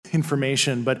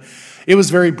information, but it was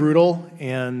very brutal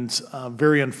and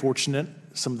very unfortunate,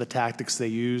 some of the tactics they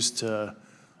used to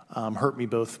hurt me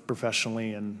both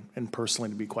professionally and personally,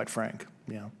 to be quite frank.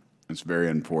 Yeah. It's very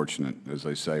unfortunate. As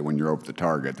they say, when you're over the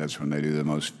target, that's when they do the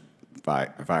most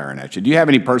firing at you. Do you have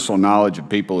any personal knowledge of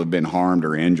people who have been harmed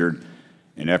or injured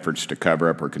in efforts to cover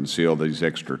up or conceal these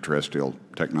extraterrestrial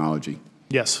technology?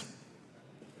 Yes.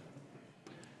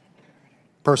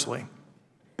 Personally.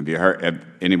 Have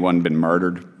anyone been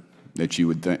murdered that you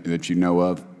would that you know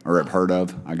of or have heard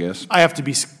of, I guess? I have to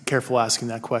be careful asking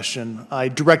that question. I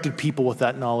directed people with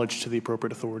that knowledge to the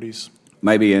appropriate authorities.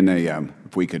 Maybe in a,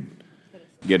 if we could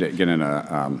get in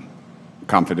a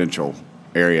confidential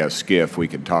area of SCIF, we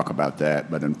could talk about that.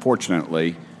 But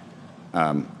unfortunately,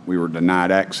 we were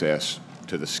denied access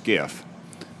to the SCIF,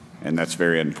 and that's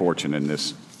very unfortunate in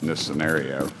this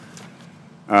scenario.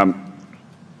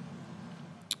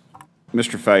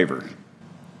 Mr. Favor,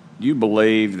 do you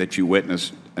believe that you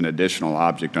witnessed an additional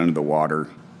object under the water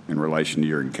in relation to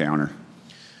your encounter?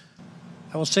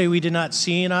 I will say we did not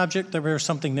see an object. There was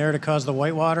something there to cause the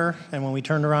whitewater, and when we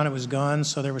turned around, it was gone,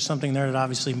 so there was something there that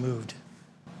obviously moved.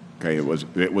 Okay,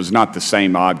 it was not the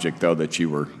same object, though, that you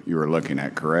were looking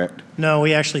at, correct? No,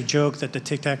 we actually joked that the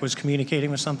Tic Tac was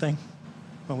communicating with something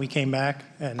when we came back,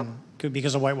 and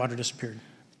because the whitewater disappeared.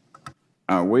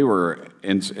 We were,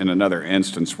 in another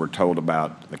instance, we're told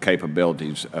about the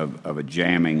capabilities of a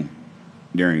jamming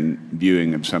during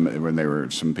viewing of when there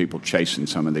were some people chasing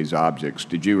some of these objects.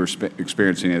 Did you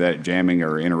experience any of that jamming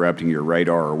or interrupting your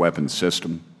radar or weapons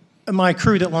system? My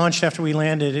crew that launched after we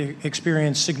landed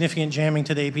experienced significant jamming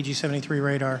to the APG-73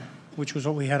 radar, which was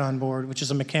what we had on board, which is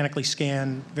a mechanically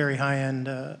scanned, very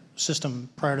high-end system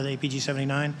prior to the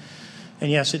APG-79.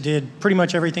 And yes, it did pretty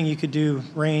much everything you could do,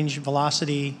 range,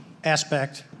 velocity,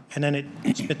 aspect, and then it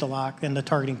spit the lock, and the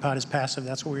targeting pod is passive.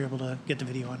 That's what we were able to get the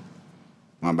video on.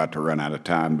 I'm about to run out of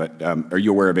time, but are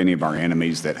you aware of any of our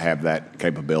enemies that have that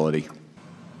capability?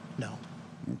 No.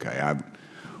 Okay. I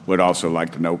would also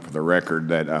like to note for the record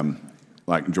that,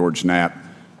 like George Knapp,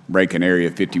 breaking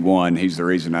Area 51, he's the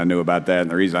reason I knew about that,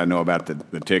 and the reason I know about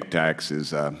the Tic Tacs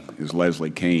is Leslie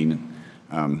Keene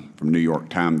from New York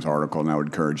Times article, and I would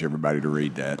encourage everybody to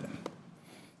read that.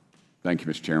 Thank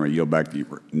you, Mr. Chairman. I yield back to you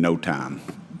for no time.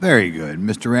 Very good.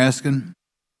 Mr. Raskin.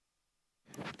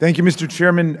 Thank you, Mr.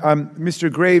 Chairman.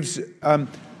 Mr. Graves,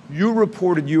 you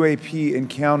reported UAP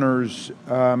encounters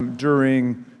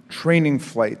during training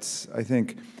flights, I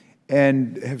think,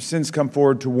 and have since come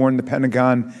forward to warn the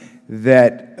Pentagon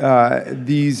that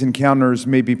these encounters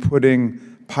may be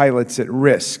putting pilots at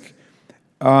risk.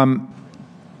 My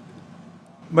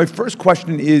first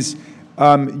question is,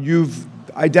 you've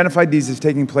identified these as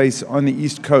taking place on the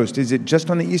East Coast. Is it just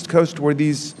on the East Coast where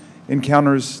these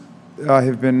encounters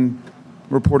have been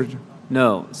reported?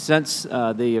 No. Since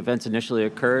the events initially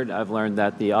occurred, I've learned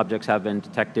that the objects have been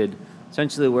detected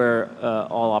essentially where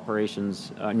all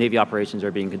operations, Navy operations,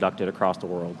 are being conducted across the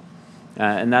world.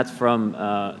 And that's from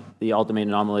the Ultimate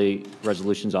Anomaly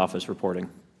Resolutions Office reporting.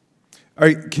 All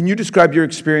right, can you describe your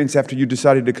experience after you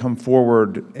decided to come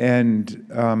forward and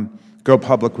go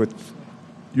public with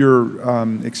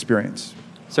your experience?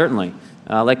 Certainly.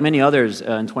 Like many others,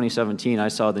 in 2017, I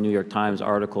saw the New York Times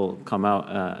article come out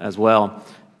as well.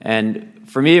 And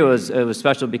for me, it was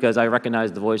special because I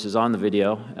recognized the voices on the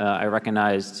video. I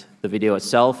recognized the video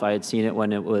itself. I had seen it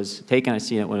when it was taken. I'd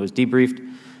seen it when it was debriefed.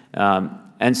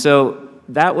 And so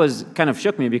that was kind of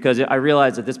shook me because I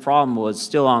realized that this problem was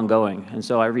still ongoing. And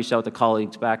so I reached out to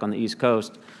colleagues back on the East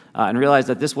Coast and realized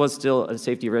that this was still a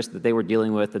safety risk that they were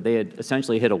dealing with, that they had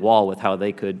essentially hit a wall with how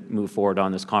they could move forward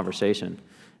on this conversation.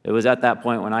 It was at that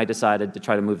point when I decided to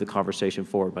try to move the conversation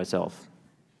forward myself.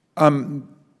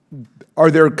 Are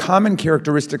there common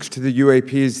characteristics to the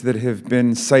UAPs that have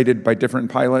been cited by different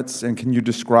pilots, and can you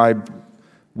describe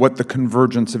what the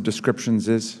convergence of descriptions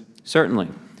is? Certainly.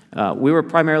 We were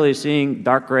primarily seeing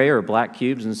dark gray or black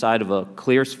cubes inside of a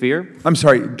clear sphere. I'm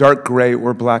sorry, dark gray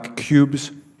or black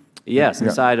cubes? Yes,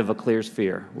 inside of a clear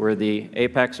sphere, where the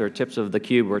apex or tips of the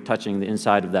cube were touching the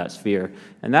inside of that sphere.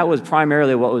 And that was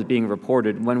primarily what was being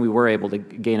reported when we were able to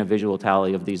gain a visual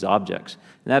tally of these objects.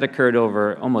 And that occurred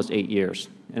over almost 8 years.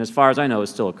 And as far as I know,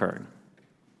 it's still occurring.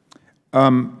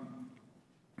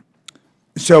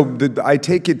 So I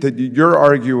take it that you're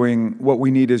arguing what we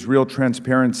need is real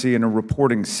transparency in a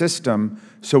reporting system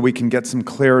so we can get some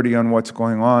clarity on what's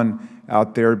going on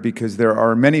out there, because there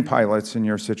are many pilots in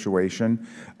your situation,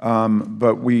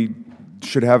 but we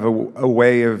should have a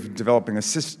way of developing a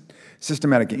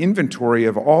systematic inventory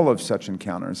of all of such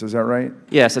encounters. Is that right?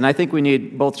 Yes, and I think we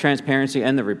need both transparency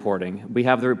and the reporting. We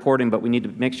have the reporting, but we need to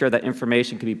make sure that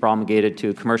information can be promulgated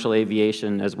to commercial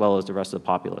aviation as well as the rest of the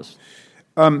populace.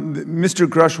 Mr.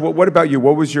 Grush, what about you?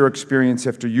 What was your experience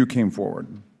after you came forward?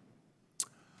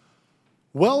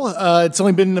 Well, it's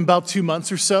only been about 2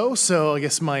 months or so I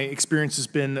guess my experience has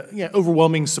been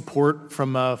overwhelming support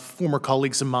from former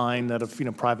colleagues of mine that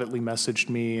have privately messaged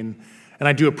me, and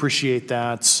I do appreciate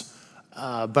that.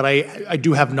 But I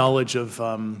do have knowledge of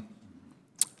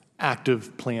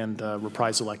active planned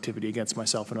reprisal activity against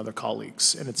myself and other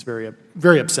colleagues, and it's very,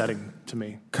 very upsetting to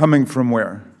me. Coming from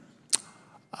where?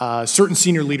 Certain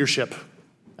senior leadership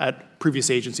at previous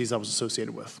agencies I was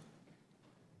associated with.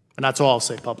 And that's all I'll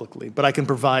say publicly, but I can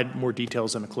provide more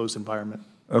details in a closed environment.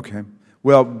 Okay.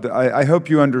 Well, I hope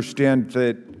you understand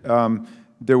that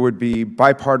there would be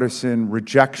bipartisan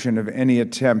rejection of any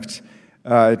attempt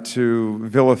to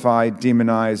vilify,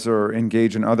 demonize, or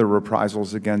engage in other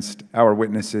reprisals against our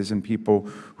witnesses and people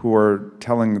who are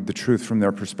telling the truth from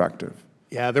their perspective.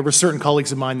 Yeah, there were certain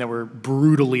colleagues of mine that were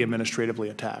brutally administratively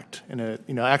attacked, and it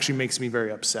actually makes me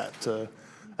very upset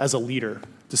as a leader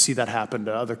to see that happen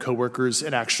to other coworkers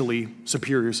and actually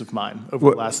superiors of mine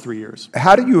over the last 3 years.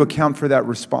 How do you account for that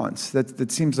response?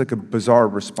 That seems like a bizarre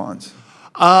response.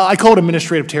 I call it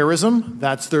administrative terrorism.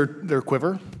 That's their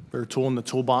quiver, their tool in the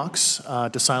toolbox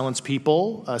to silence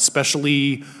people,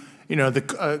 especially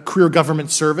the career government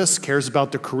service cares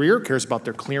about their career, cares about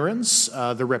their clearance,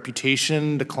 their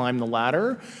reputation to climb the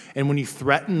ladder. And when you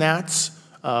threaten that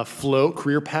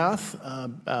career path,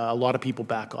 a lot of people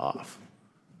back off.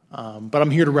 But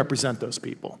I'm here to represent those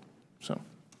people. So,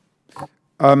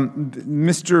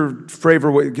 Mr.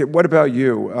 Fravor, what about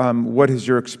you? What has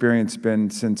your experience been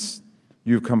since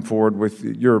you've come forward with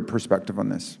your perspective on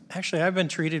this? Actually, I've been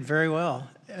treated very well.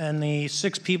 And the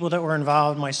 6 people that were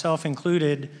involved, myself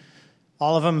included,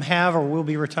 all of them have or will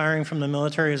be retiring from the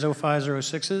military as 05s or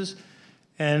 06s.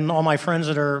 And all my friends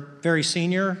that are very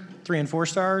senior, 3 and 4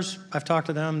 stars, I've talked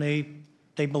to them. They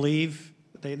believe,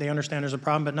 they understand there's a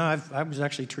problem. But no, I was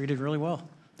actually treated really well.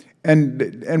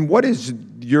 And what is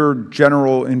your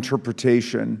general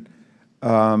interpretation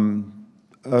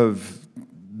of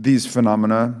these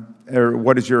phenomena, or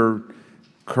what is your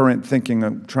current thinking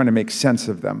of trying to make sense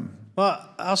of them? Well,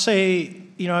 I'll say,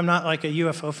 I'm not like a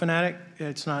UFO fanatic.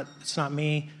 It's not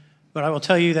me. But I will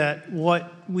tell you that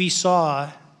what we saw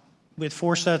with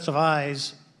 4 sets of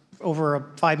eyes over a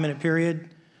 5-minute period,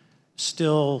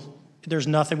 still, there's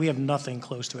nothing, we have nothing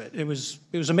close to it. It was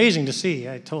amazing to see.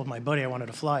 I told my buddy I wanted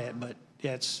to fly it, but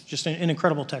yeah, it's just an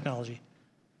incredible technology.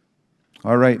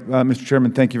 All right, Mr.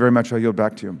 Chairman, thank you very much. I'll yield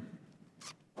back to you.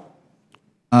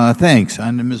 Thanks.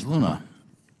 On to Ms. Luna.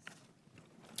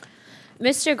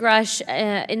 Mr. Grush,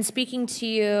 in speaking to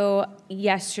you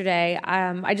yesterday,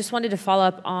 I just wanted to follow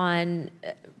up on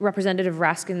Representative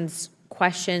Raskin's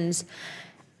questions.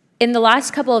 In the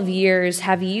last couple of years,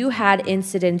 have you had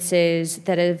incidences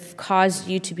that have caused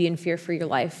you to be in fear for your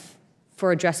life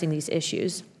for addressing these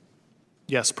issues?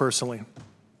 Yes, personally.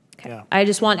 Okay. Yeah. I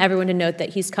just want everyone to note that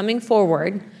he's coming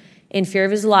forward in fear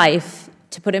of his life.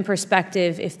 To put in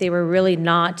perspective, if they were really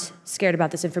not scared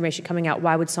about this information coming out,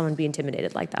 why would someone be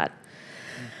intimidated like that?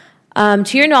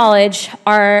 To your knowledge,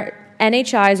 are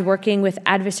NHIs working with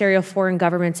adversarial foreign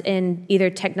governments in either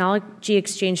technology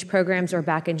exchange programs or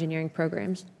back engineering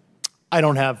programs? I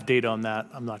don't have data on that.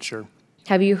 I'm not sure.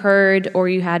 Have you heard or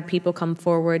you had people come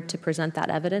forward to present that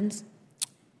evidence?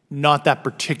 Not that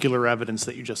particular evidence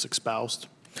that you just espoused.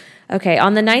 Okay,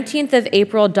 on the 19th of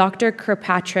April, Dr.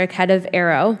 Kirkpatrick, head of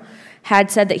Arrow,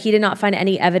 had said that he did not find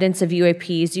any evidence of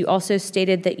UAPs. You also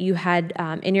stated that you had,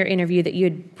 in your interview, that you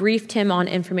had briefed him on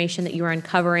information that you were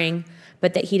uncovering,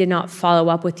 but that he did not follow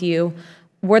up with you.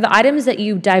 Were the items that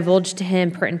you divulged to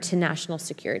him pertinent to national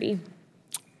security?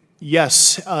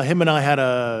 Yes, him and I had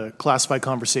a classified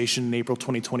conversation in April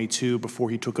 2022 before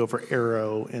he took over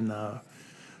Arrow in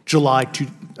July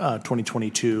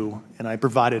 2022, and I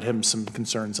provided him some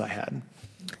concerns I had.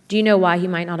 Do you know why he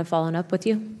might not have followed up with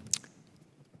you?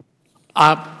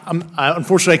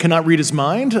 Unfortunately, I cannot read his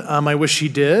mind. I wish he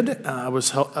did. I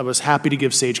was happy to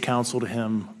give sage counsel to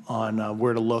him on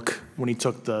where to look when he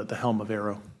took the helm of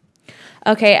Arrow.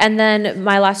 Okay, and then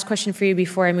my last question for you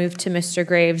before I move to Mr.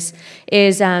 Graves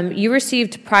is you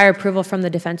received prior approval from the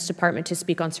Defense Department to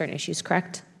speak on certain issues,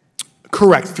 correct?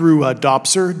 Correct, through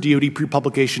DOPSR, DoD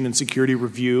Pre-Publication and Security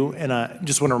Review, and I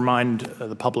just want to remind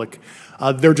the public,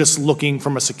 they're just looking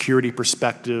from a security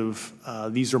perspective.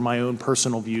 These are my own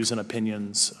personal views and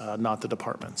opinions, not the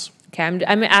department's. Okay,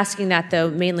 I'm asking that,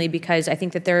 though, mainly because I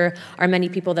think that there are many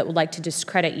people that would like to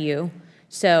discredit you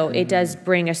So it does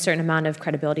bring a certain amount of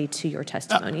credibility to your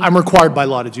testimony. I'm required by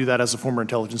law to do that as a former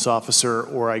intelligence officer,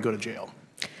 or I go to jail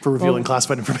for revealing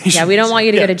classified information. Yeah, we don't want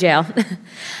you to go to jail.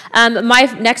 My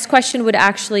next question would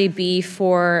actually be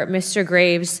for Mr.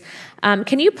 Graves.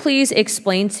 Can you please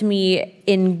explain to me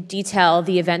in detail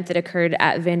the event that occurred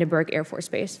at Vandenberg Air Force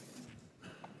Base?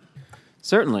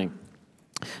 Certainly.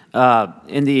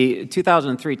 In the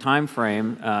 2003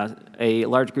 timeframe, a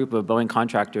large group of Boeing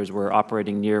contractors were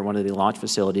operating near one of the launch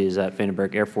facilities at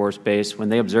Vandenberg Air Force Base when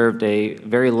they observed a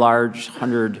very large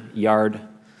 100-yard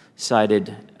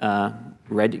sided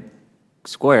red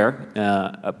square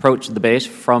approach the base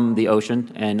from the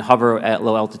ocean and hover at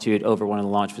low altitude over one of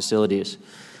the launch facilities.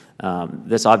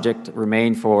 This object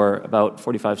remained for about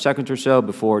 45 seconds or so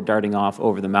before darting off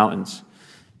over the mountains.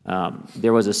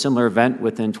 There was a similar event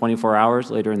within 24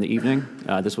 hours later in the evening.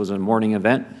 This was a morning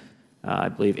event, I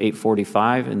believe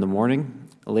 8:45 in the morning.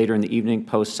 Later in the evening,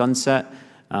 post-sunset,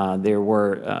 there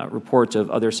were reports of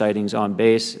other sightings on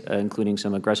base, including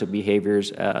some aggressive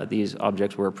behaviors. These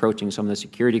objects were approaching some of the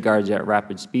security guards at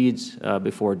rapid speeds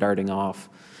before darting off.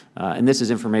 And this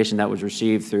is information that was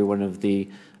received through one of the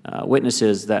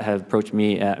witnesses that have approached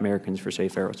me at Americans for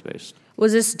Safe Aerospace.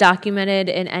 Was this documented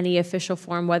in any official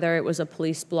form, whether it was a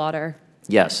police blotter?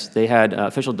 Yes, they had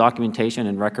official documentation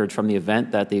and records from the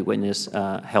event that the witness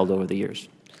held over the years.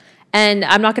 And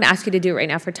I'm not going to ask you to do it right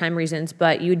now for time reasons,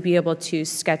 but you'd be able to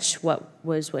sketch what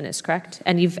was witnessed, correct?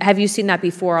 And have you seen that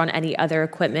before on any other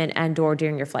equipment and/or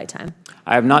during your flight time?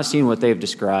 I have not seen what they've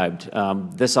described.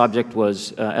 This object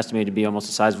was estimated to be almost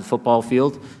the size of a football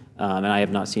field, and I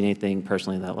have not seen anything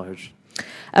personally that large.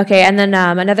 Okay, and then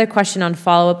another question on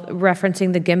follow-up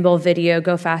referencing the gimbal video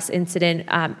Go Fast incident.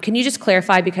 Can you just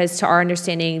clarify, because to our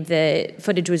understanding, the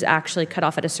footage was actually cut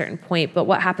off at a certain point, but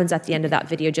what happens at the end of that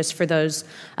video, just for those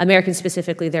Americans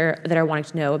specifically that are wanting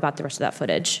to know about the rest of that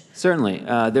footage? Certainly.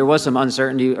 There was some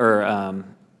uncertainty or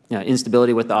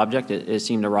instability with the object. It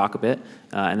seemed to rock a bit,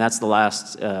 and that's the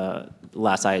last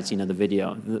I had seen of the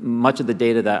video. Much of the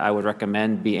data that I would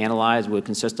recommend be analyzed would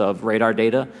consist of radar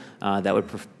data that would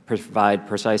provide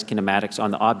precise kinematics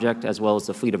on the object, as well as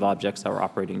the fleet of objects that were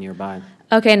operating nearby.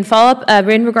 Okay, and follow-up,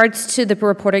 in regards to the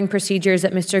reporting procedures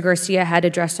that Mr. Garcia had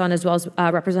addressed on, as well as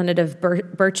Representative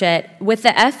Burchett, with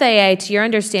the FAA, to your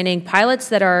understanding, pilots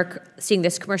that are seeing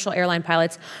this, commercial airline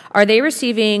pilots, are they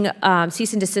receiving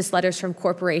cease and desist letters from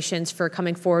corporations for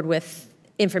coming forward with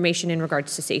information in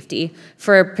regards to safety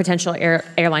for potential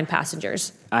airline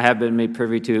passengers? I have been made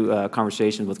privy to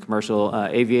conversations with commercial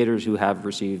aviators who have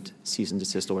received cease and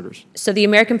desist orders. So the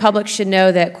American public should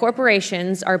know that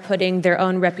corporations are putting their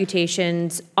own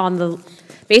reputations on the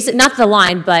not the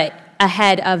line, but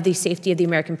ahead of the safety of the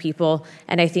American people.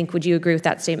 And I think, would you agree with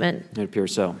that statement? It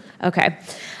appears so. Okay.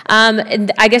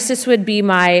 And I guess this would be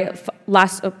my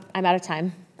last, I'm out of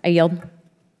time. I yield.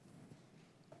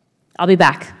 I'll be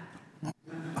back.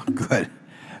 Good.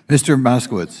 Mr.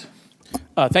 Moskowitz.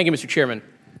 Thank you, Mr. Chairman.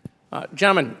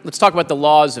 Gentlemen, let's talk about the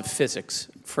laws of physics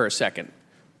for a second.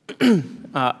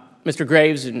 Mr.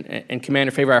 Graves and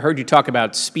Commander Favor, I heard you talk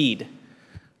about speed.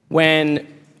 When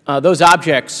those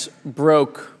objects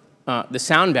broke the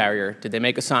sound barrier, did they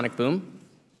make a sonic boom?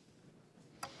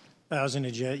 I was in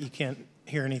a jet. You can't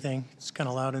hear anything. It's kind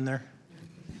of loud in there.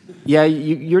 Yeah,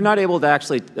 you're not able to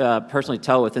actually personally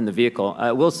tell within the vehicle.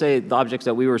 I will say the objects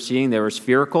that we were seeing, they were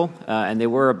spherical, and they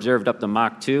were observed up to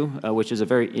Mach 2, which is a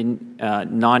very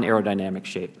non-aerodynamic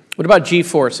shape. What about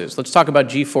G-forces? Let's talk about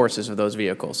G-forces of those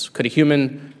vehicles. Could a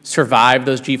human survive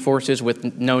those G-forces with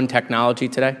known technology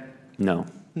today? No.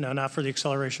 No, not for the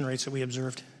acceleration rates that we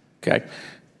observed. Okay.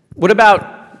 What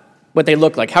about what they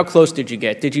look like? How close did you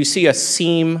get? Did you see a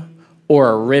seam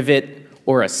or a rivet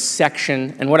or a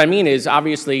section? And what I mean is,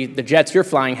 obviously, the jets you're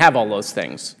flying have all those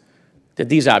things. Did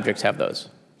these objects have those?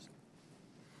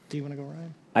 Do you want to go,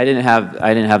 Ryan? I didn't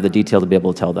have the detail to be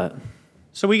able to tell that.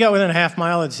 So we got within a half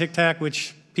mile of Tic Tac,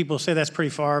 which people say that's pretty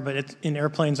far, but in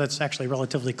airplanes, that's actually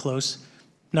relatively close.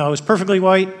 No, it was perfectly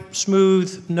white,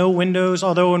 smooth, no windows,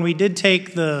 although when we did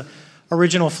take the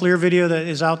original FLIR video that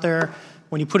is out there,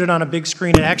 when you put it on a big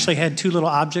screen, it actually had two little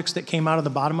objects that came out of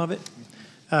the bottom of it.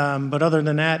 But other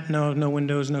than that, no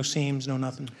windows, no seams, no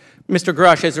nothing. Mr.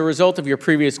 Grush, as a result of your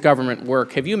previous government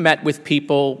work, have you met with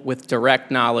people with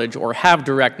direct knowledge or have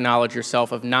direct knowledge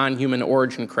yourself of non-human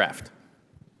origin craft?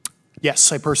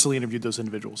 Yes, I personally interviewed those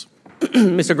individuals.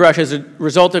 Mr. Grush, as a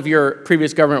result of your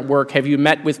previous government work, have you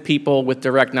met with people with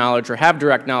direct knowledge or have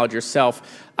direct knowledge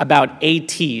yourself about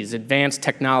ATs, advanced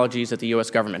technologies that the U.S.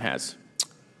 government has?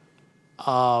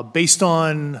 Based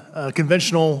on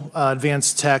conventional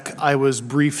advanced tech, I was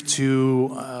briefed to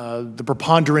the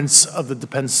preponderance of the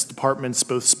Defense Department's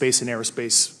both space and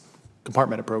aerospace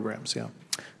compartmented programs, yeah.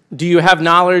 Do you have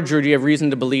knowledge or do you have reason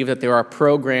to believe that there are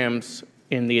programs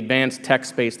in the advanced tech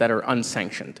space that are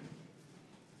unsanctioned?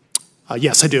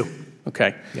 Yes, I do.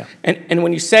 Okay. Yeah. And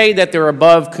when you say that they're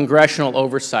above congressional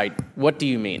oversight, what do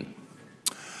you mean?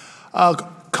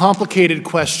 Complicated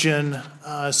question.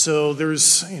 So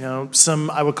there's, some,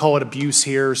 I would call it abuse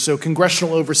here. So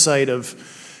congressional oversight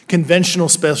of conventional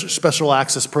special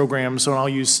access programs, so I'll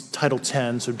use Title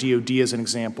 10, so DOD as an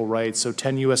example, right? So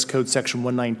 10 U.S. Code Section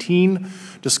 119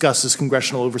 discusses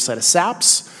congressional oversight of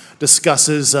SAPs,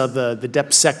 discusses the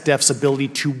DepSecDef's ability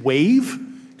to waive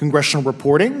congressional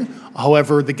reporting.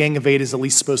 However, the Gang of Eight is at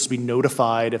least supposed to be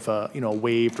notified if a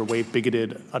waived or waive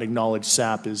bigoted unacknowledged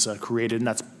SAP is created, and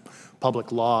that's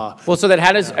public law. Well, so that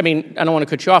how does, I don't want to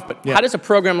cut you off, but Yeah. how does a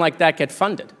program like that get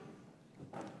funded?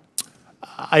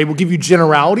 I will give you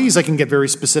generalities. I can get very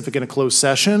specific in a closed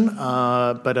session,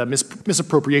 but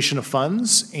misappropriation of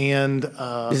funds and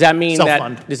Does that mean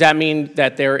self-fund. does that mean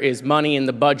that there is money in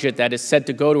the budget that is said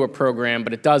to go to a program,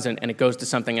 but it doesn't, and it goes to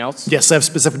something else? Yes, I have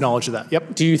specific knowledge of that.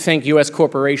 Yep. Do you think U.S.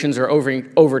 corporations are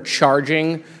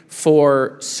overcharging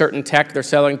for certain tech they're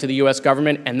selling to the U.S.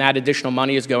 government, and that additional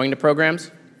money is going to programs?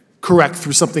 Correct,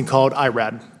 through something called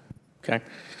IRAD. Okay.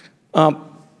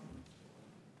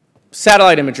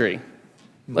 Satellite imagery.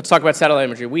 Let's talk about satellite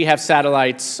imagery. We have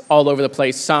satellites all over the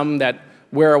place, some that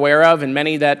we're aware of and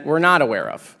many that we're not aware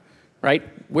of, right?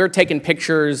 We're taking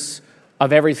pictures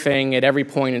of everything at every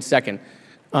point and second.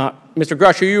 Mr.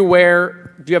 Grush, are you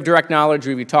aware, do you have direct knowledge,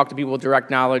 or have you talked to people with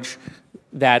direct knowledge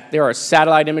that there are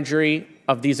satellite imagery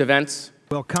of these events?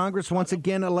 Well, Congress once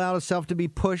again allowed itself to be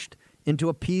pushed into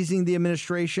appeasing the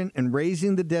administration and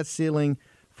raising the debt ceiling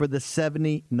for the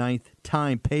 79th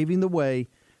time, paving the way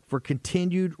for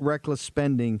continued reckless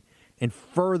spending and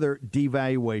further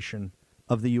devaluation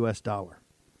of the U.S. dollar.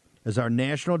 As our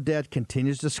national debt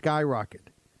continues to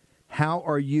skyrocket, how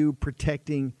are you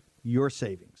protecting your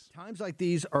savings? Times like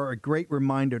these are a great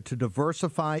reminder to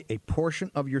diversify a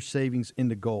portion of your savings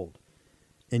into gold.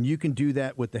 And you can do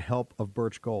that with the help of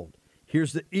Birch Gold.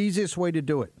 Here's the easiest way to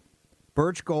do it.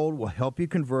 Birch Gold will help you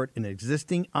convert an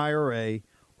existing IRA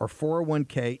or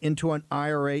 401k into an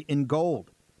IRA in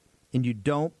gold, and you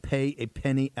don't pay a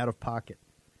penny out of pocket.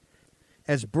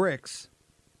 As BRICS,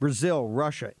 Brazil,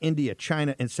 Russia, India,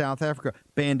 China, and South Africa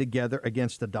band together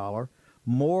against the dollar,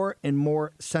 more and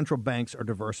more central banks are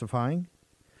diversifying.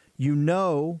 You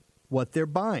know what they're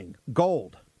buying,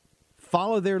 gold.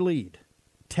 Follow their lead.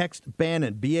 Text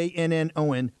Bannon,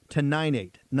 B-A-N-N-O-N, to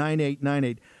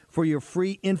 989898 for your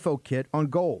free info kit on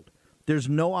gold. There's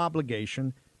no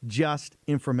obligation, just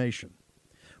information.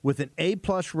 With an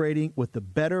A-plus rating with the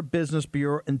Better Business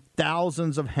Bureau and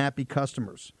thousands of happy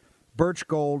customers, Birch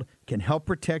Gold can help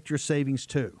protect your savings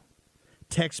too.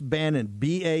 Text Bannon,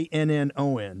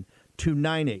 B-A-N-N-O-N, to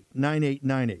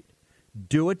 989898.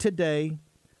 Do it today.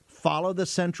 Follow the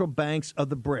central banks of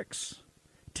the BRICS.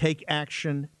 Take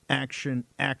action, action,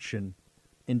 action,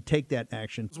 and take that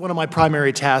action. It's one of my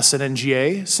primary tasks at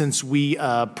NGA, since we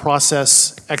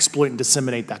process, exploit, and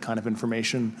disseminate that kind of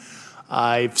information.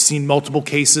 I've seen multiple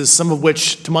cases, some of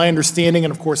which, to my understanding,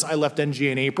 and of course I left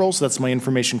NGA in April, so that's my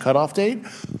information cutoff date.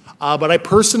 But I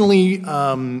personally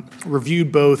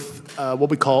reviewed both what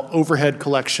we call overhead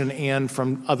collection and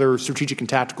from other strategic and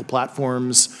tactical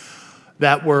platforms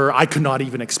that I could not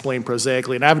even explain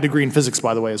prosaically. And I have a degree in physics,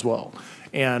 by the way, as well.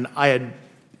 And I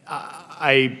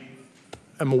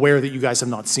am aware that you guys have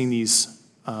not seen these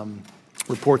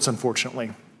reports,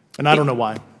 unfortunately. And I don't know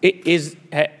why. Do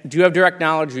you have direct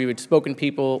knowledge, or you've spoken to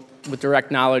people with direct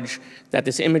knowledge that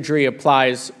this imagery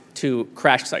applies to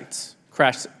crash sites,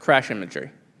 crash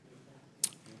imagery?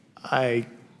 I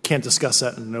can't discuss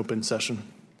that in an open session.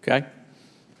 Okay.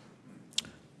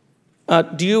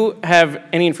 Do you have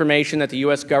any information that the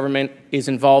U.S. government is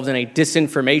involved in a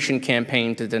disinformation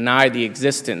campaign to deny the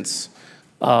existence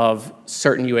of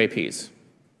certain UAPs?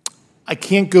 I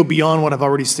can't go beyond what I've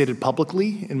already stated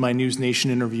publicly in my News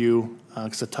Nation interview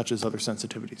because it touches other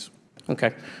sensitivities.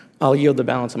 Okay. I'll yield the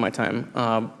balance of my time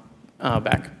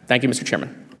back. Thank you, Mr.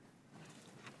 Chairman.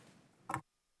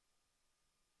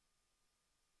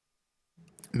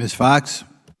 Ms. Fox.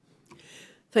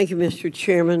 Thank you, Mr.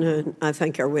 Chairman, and I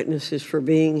thank our witnesses for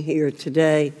being here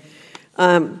today.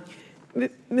 Mr.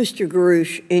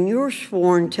 Garouche, in your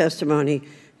sworn testimony,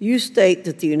 you state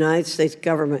that the United States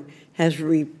government has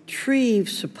retrieved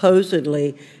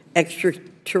supposedly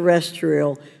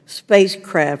extraterrestrial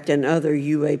spacecraft and other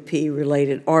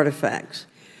UAP-related artifacts.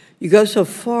 You go so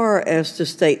far as to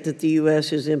state that the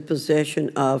U.S. is in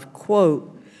possession of,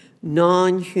 quote,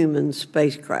 non-human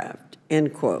spacecraft,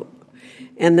 end quote.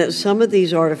 and that some of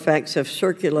these artifacts have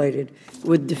circulated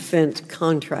with defense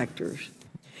contractors.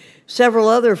 Several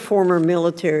other former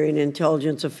military and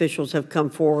intelligence officials have come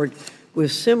forward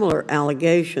with similar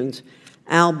allegations,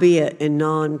 albeit in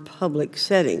non-public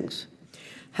settings.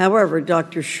 However,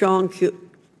 Dr. Sean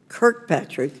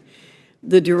Kirkpatrick,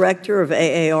 the director of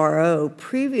AARO,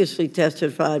 previously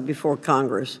testified before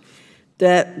Congress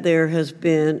that there has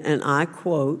been, and I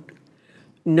quote,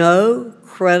 no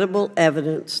credible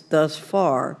evidence thus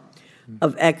far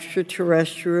of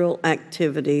extraterrestrial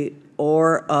activity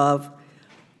or of,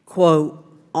 quote,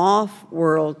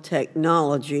 off-world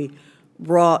technology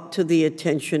brought to the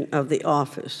attention of the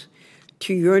office.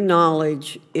 To your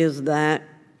knowledge, is that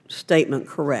statement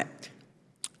correct?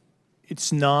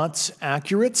 It's not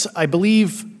accurate. I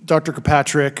believe Dr.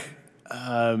 Kirkpatrick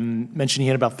mentioned he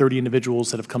had about 30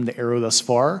 individuals that have come to Arrow thus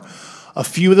far. A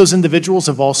few of those individuals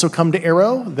have also come to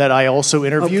Arrow that I also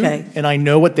interviewed, Okay. and I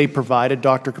know what they provided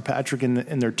Dr. Kirkpatrick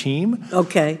and their team.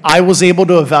 Okay. I was able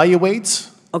to evaluate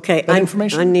Okay, that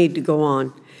information. I need to go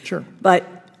on. Sure. But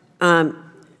my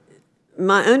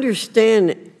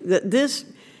understanding that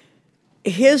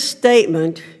his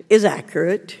statement is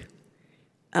accurate,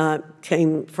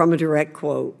 came from a direct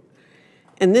quote.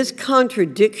 And this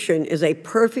contradiction is a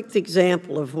perfect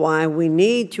example of why we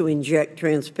need to inject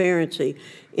transparency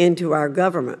into our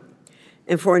government.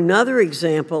 And for another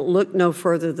example, look no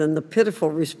further than the pitiful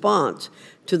response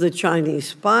to the Chinese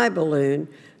spy balloon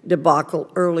debacle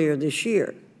earlier this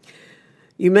year.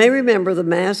 You may remember the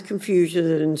mass confusion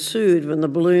that ensued when the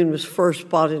balloon was first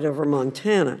spotted over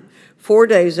Montana, 4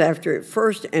 days after it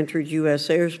first entered U.S.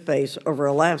 airspace over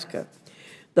Alaska.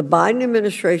 The Biden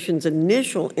administration's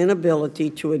initial inability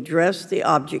to address the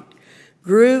object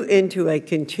grew into a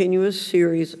continuous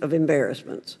series of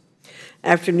embarrassments.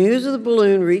 After news of the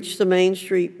balloon reached the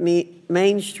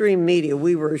mainstream media,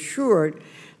 we were assured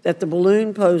that the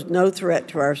balloon posed no threat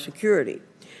to our security.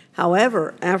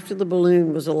 However, after the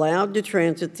balloon was allowed to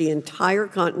transit the entire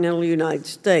continental United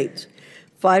States,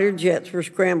 fighter jets were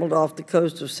scrambled off the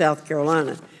coast of South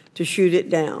Carolina to shoot it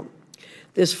down.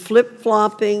 This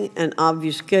flip-flopping and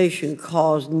obfuscation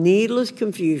caused needless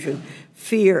confusion,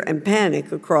 fear, and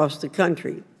panic across the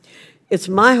country. It's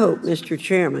my hope, Mr.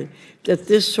 Chairman, that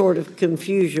this sort of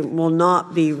confusion will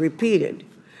not be repeated.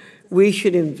 We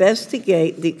should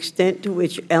investigate the extent to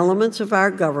which elements of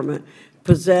our government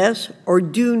possess or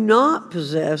do not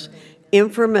possess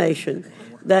information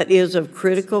that is of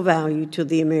critical value to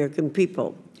the American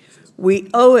people. We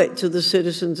owe it to the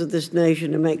citizens of this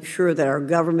nation to make sure that our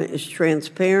government is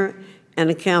transparent and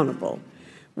accountable.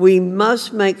 We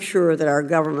must make sure that our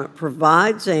government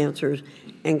provides answers,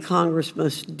 and Congress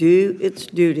must do its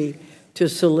duty to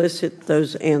solicit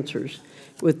those answers.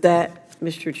 With that,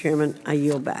 Mr. Chairman, I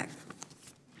yield back.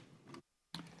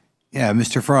 Yeah,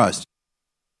 Mr. Frost.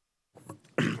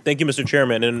 Thank you, Mr.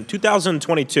 Chairman. In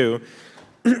 2022,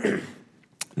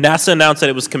 NASA announced that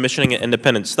it was commissioning an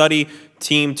independent study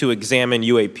team to examine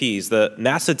UAPs. The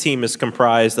NASA team is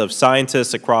comprised of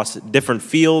scientists across different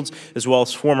fields, as well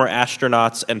as former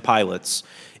astronauts and pilots.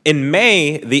 In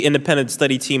May, the independent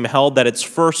study team held its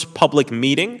first public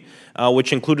meeting,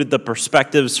 which included the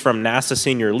perspectives from NASA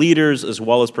senior leaders, as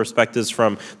well as perspectives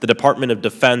from the Department of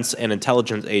Defense and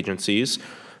intelligence agencies.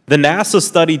 The NASA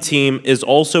study team is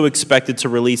also expected to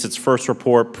release its first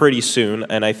report pretty soon,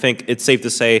 and I think it's safe to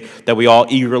say that we all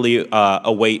eagerly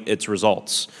await its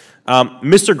results.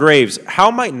 Mr. Graves,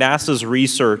 how might NASA's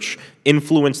research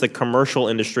influence the commercial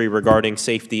industry regarding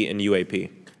safety in UAP?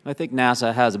 I think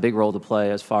NASA has a big role to play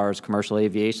as far as commercial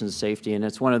aviation safety, and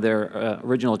it's one of their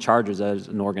original charges as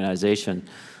an organization.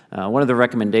 One of the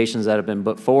recommendations that have been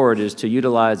put forward is to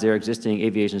utilize their existing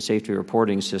aviation safety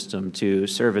reporting system to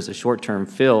serve as a short-term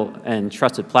fill and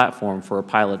trusted platform for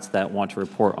pilots that want to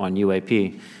report on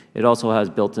UAP. It also has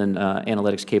built-in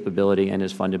analytics capability and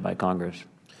is funded by Congress.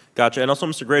 Gotcha. And also,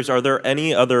 Mr. Graves, are there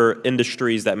any other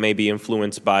industries that may be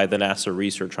influenced by the NASA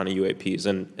research on UAPs?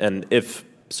 And if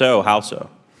so, how so?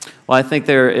 Well, I think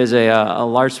there is a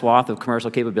large swath of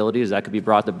commercial capabilities that could be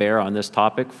brought to bear on this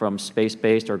topic, from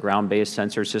space-based or ground-based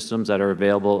sensor systems that are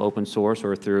available open source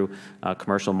or through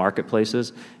commercial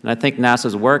marketplaces. And I think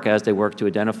NASA's work, as they work to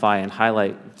identify and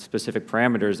highlight specific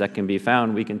parameters that can be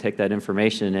found, we can take that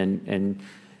information and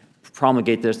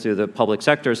promulgate this through the public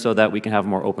sector so that we can have a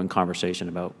more open conversation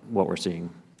about what we're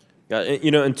seeing.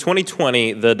 You know, in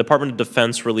 2020, the Department of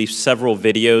Defense released several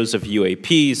videos of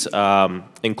UAPs,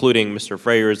 including Mr.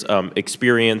 Freyer's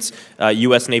experience,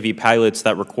 U.S. Navy pilots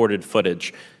that recorded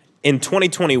footage. In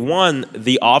 2021,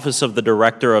 the Office of the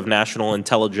Director of National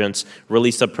Intelligence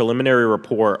released a preliminary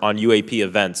report on UAP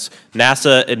events.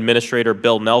 NASA Administrator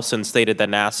Bill Nelson stated that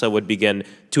NASA would begin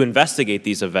to investigate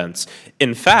these events.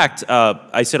 In fact,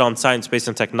 I sit on Science, Space,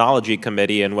 and Technology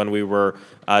Committee, and when we were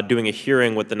doing a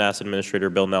hearing with the NASA Administrator,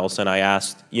 Bill Nelson, I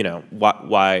asked,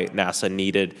 why NASA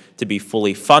needed to be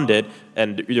fully funded,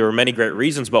 and there were many great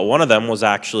reasons, but one of them was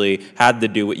actually had to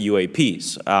do with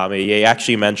UAPs. He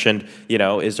actually mentioned,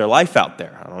 is there life out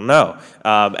there? I don't know.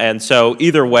 And so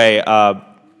either way,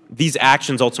 these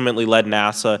actions ultimately led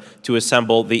NASA to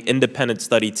assemble the independent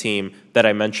study team that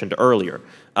I mentioned earlier.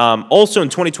 Also in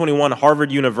 2021,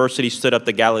 Harvard University stood up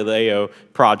the Galileo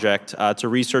Project to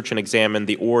research and examine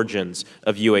the origins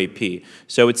of UAP.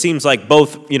 So it seems like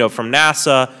both, from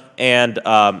NASA and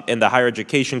in the higher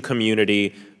education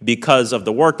community, because of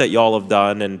the work that y'all have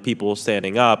done and people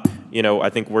standing up, I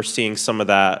think we're seeing some of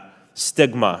that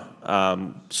stigma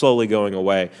slowly going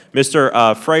away.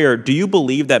 Mr. Freyer, do you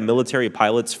believe that military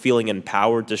pilots feeling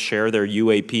empowered to share their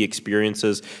UAP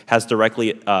experiences has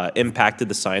directly impacted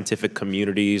the scientific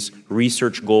community's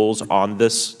research goals on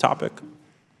this topic?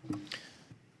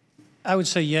 I would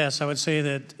say yes. I would say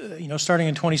that, starting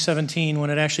in 2017, when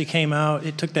it actually came out,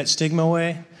 it took that stigma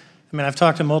away. I mean, I've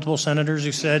talked to multiple senators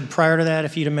who said prior to that,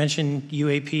 if you'd have mentioned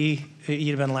UAP, you'd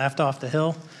have been laughed off the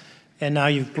hill. And now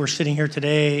we're sitting here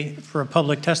today for a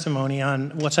public testimony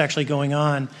on what's actually going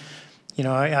on.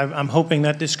 I'm hoping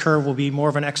that this curve will be more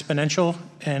of an exponential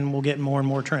and we'll get more and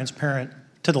more transparent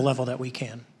to the level that we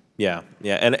can. Yeah.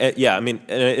 And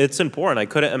it's important. I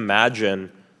couldn't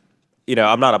imagine,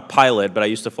 I'm not a pilot, but I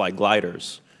used to fly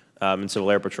gliders in Civil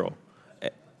Air Patrol.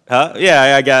 Huh?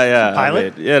 Yeah.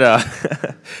 Pilot?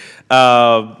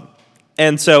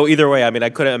 And so either way, I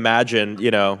couldn't imagine,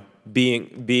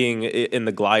 being in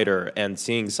the glider and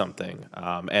seeing something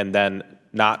and then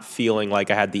not feeling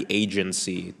like I had the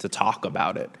agency to talk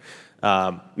about it.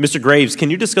 Mr. Graves,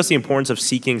 can you discuss the importance of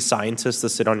seeking scientists to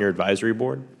sit on your advisory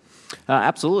board?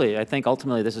 Absolutely. I think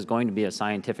ultimately this is going to be a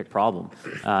scientific problem.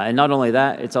 And not only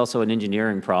that, it's also an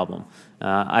engineering problem.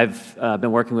 I've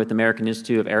been working with the American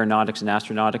Institute of Aeronautics and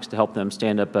Astronautics to help them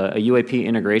stand up a UAP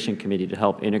integration committee to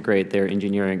help integrate their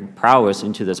engineering prowess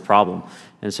into this problem.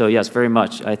 And so, yes, very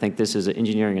much, I think this is an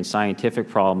engineering and scientific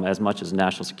problem as much as a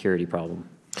national security problem.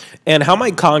 And how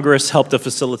might Congress help to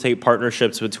facilitate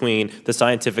partnerships between the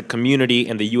scientific community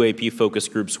and the UAP focus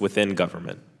groups within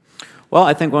government? Well,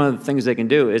 I think one of the things they can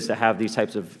do is to have these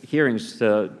types of hearings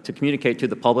to communicate to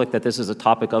the public that this is a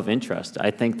topic of interest. I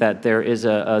think that there is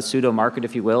a pseudo-market,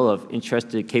 if you will, of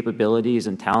interested capabilities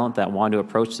and talent that want to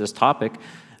approach this topic,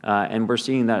 and we're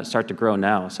seeing that start to grow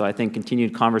now. So I think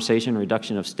continued conversation,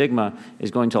 reduction of stigma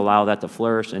is going to allow that to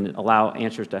flourish and allow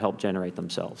answers to help generate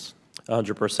themselves.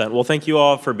 100%. Well, thank you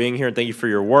all for being here and thank you for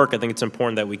your work. I think it's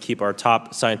important that we keep our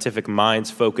top scientific minds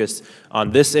focused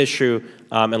on this issue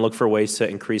and look for ways to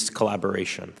increase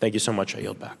collaboration. Thank you so much. I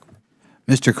yield back.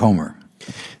 Mr. Comer.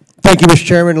 Thank you, Mr.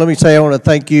 Chairman. Let me say I want to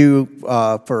thank you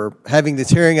for having this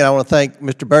hearing, and I want to thank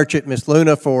Mr. Burchett, Ms.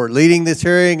 Luna for leading this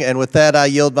hearing. And with that, I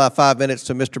yield my 5 minutes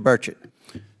to Mr. Burchett.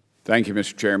 Thank you,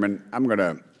 Mr. Chairman. I'm going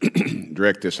to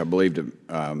direct this, I believe, to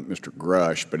Mr.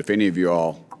 Grush, but if any of you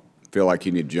all feel like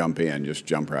you need to jump in, just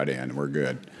jump right in. We're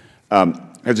good.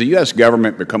 Has the U.S.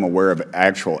 government become aware of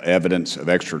actual evidence of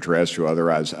extraterrestrial,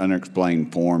 otherwise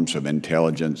unexplained forms of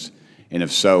intelligence? And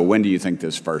if so, when do you think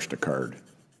this first occurred?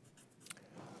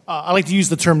 I like to use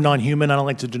the term non-human. I don't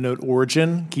like to denote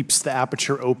origin. Keeps the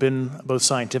aperture open, both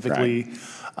scientifically.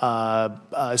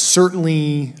 Right.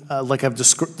 Certainly, like I've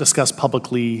discussed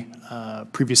publicly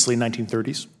previously,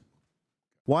 1930s.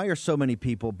 Why are so many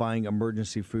people buying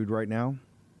emergency food right now?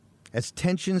 As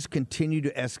tensions continue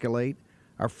to escalate,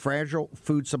 our fragile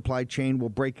food supply chain will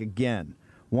break again.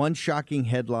 One shocking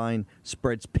headline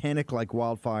spreads panic like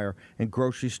wildfire, and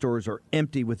grocery stores are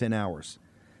empty within hours.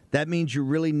 That means you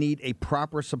really need a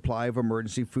proper supply of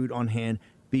emergency food on hand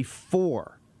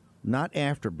before, not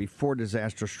after, before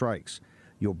disaster strikes.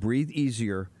 You'll breathe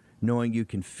easier knowing you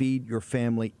can feed your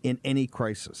family in any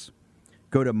crisis.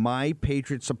 Go to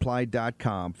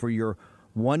mypatriotsupply.com for your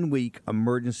 1 week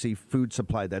emergency food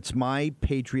supply. That's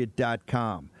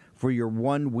mypatriot.com for your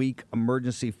 1 week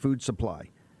emergency food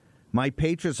supply. My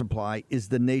Patriot Supply is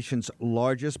the nation's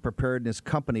largest preparedness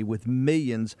company with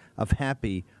millions of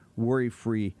happy,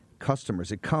 worry-free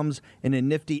customers. It comes in a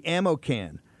nifty ammo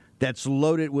can that's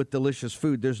loaded with delicious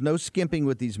food. There's no skimping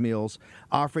with these meals,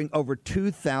 offering over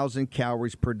 2,000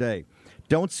 calories per day.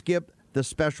 Don't skip the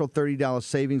special $30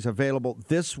 savings available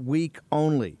this week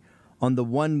only on the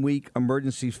 1 week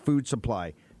emergency food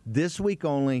supply. This week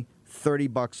only,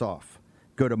 $30 off.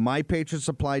 Go to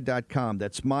mypatriotsupply.com.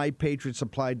 That's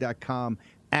mypatriotsupply.com.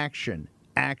 Action,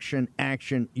 action,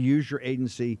 action. Use your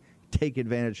agency. Take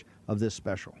advantage of this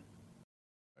special.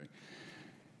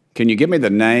 Can you give me the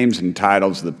names and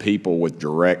titles of the people with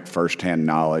direct firsthand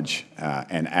knowledge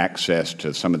and access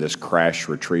to some of this crash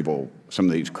retrieval, some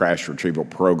of these crash retrieval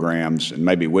programs, and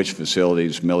maybe which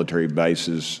facilities, military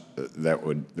bases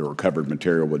the recovered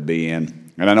material would be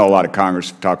in? And I know a lot of Congress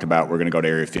have talked about we're going to go to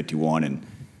Area 51, and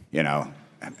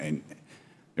and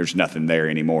there's nothing there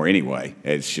anymore anyway.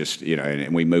 It's just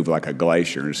and we move like a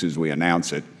glacier. And as soon as we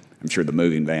announce it, I'm sure the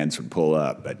moving vans would pull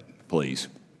up. But please.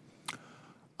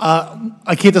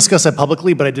 I can't discuss that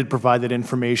publicly, but I did provide that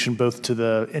information both to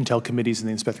the Intel committees and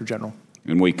the Inspector General.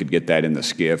 And we could get that in the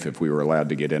SCIF if we were allowed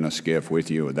to get in a SCIF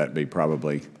with you. Would that be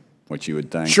probably what you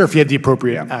would think? Sure, if you had the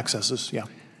appropriate accesses, yeah.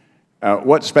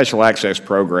 What special access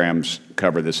programs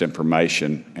cover this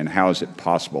information, and how is it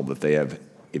possible that they have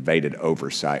evaded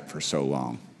oversight for so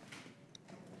long?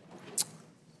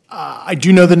 I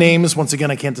do know the names. Once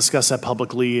again, I can't discuss that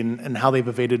publicly and how they've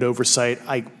evaded oversight.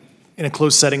 In a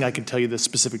closed setting, I can tell you the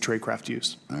specific tradecraft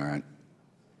used. All right.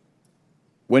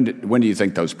 When do you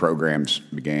think those programs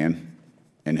began,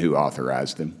 and who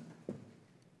authorized them?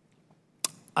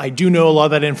 I do know a lot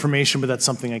of that information, but that's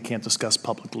something I can't discuss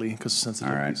publicly because of sensitivities.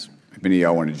 All right. If any of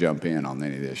y'all want to jump in on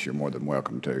any of this, you're more than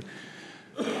welcome to.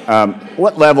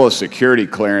 What level of security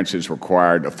clearance is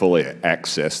required to fully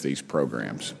access these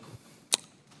programs?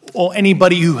 Well,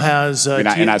 anybody who has... and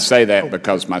I say that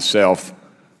because myself,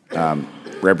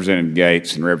 Representative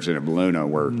Gates and Representative Luna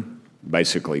were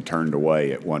basically turned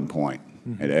away at one point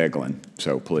at Eglin.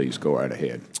 So please go right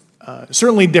ahead.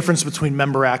 Certainly difference between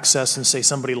member access and, say,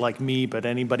 somebody like me, but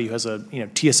anybody who has a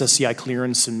TSSCI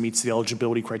clearance and meets the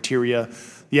eligibility criteria,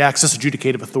 the access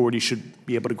adjudicative authority should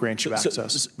be able to grant you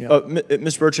access.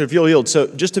 Mr. Burchett, if you'll yield, so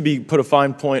just to put a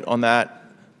fine point on that,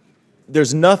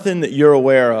 there's nothing that you're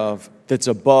aware of that's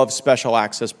above special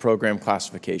access program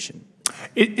classification.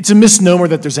 It's a misnomer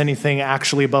that there's anything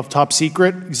actually above top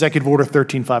secret. Executive Order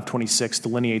 13526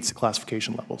 delineates the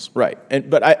classification levels. Right,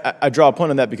 but I draw a point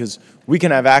on that because we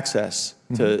can have access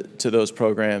to those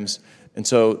programs, and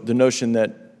so the notion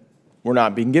that we're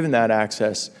not being given that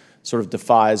access sort of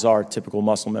defies our typical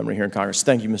muscle memory here in Congress.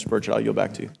 Thank you, Mr. Burchett. I'll yield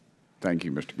back to you. Thank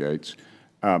you, Mr. Gates.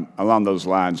 Along those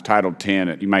lines, Title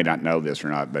 10, you may not know this or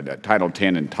not, but Title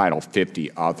 10 and Title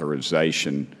 50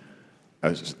 authorization,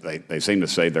 they seem to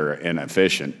say they're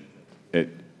inefficient.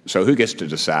 So who gets to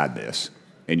decide this,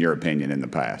 in your opinion, in the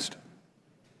past?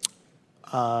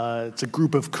 It's a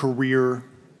group of career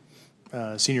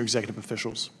senior executive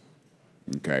officials.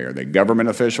 Okay, are they government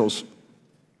officials?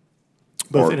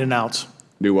 Both in and out.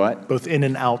 Do what? Both in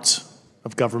and out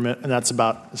of government, and that's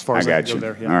about as far as I can go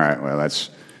there. Yeah. All right, well,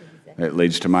 that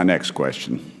leads to my next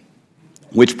question.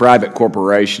 Which private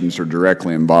corporations are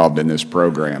directly involved in this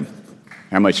program?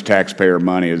 How much taxpayer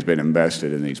money has been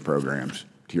invested in these programs,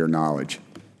 to your knowledge?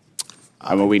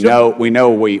 I mean, we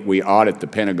know we audit the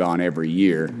Pentagon every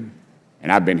year,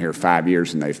 and I've been here 5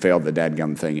 years, and they failed the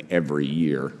dadgum thing every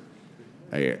year.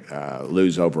 They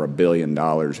lose over $1 billion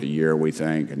a year, we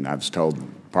think, and I was told the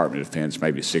Department of Defense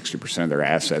maybe 60% of their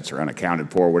assets are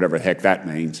unaccounted for, whatever the heck that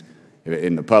means.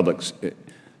 In the public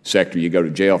sector, you go to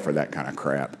jail for that kind of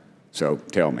crap. So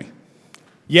tell me.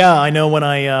 Yeah, I know when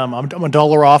I'm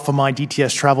 $1 off of my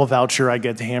DTS travel voucher, I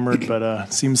get hammered, but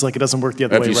it seems like it doesn't work the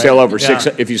other way. If you sell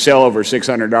over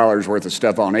 $600 worth of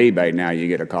stuff on eBay now, you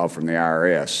get a call from the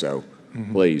IRS. So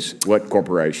please, what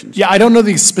corporations? Yeah, I don't know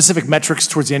the specific metrics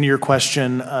towards the end of your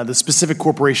question. The specific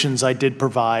corporations I did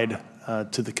provide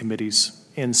to the committees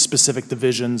in specific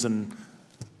divisions, and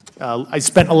I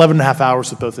spent 11 and a half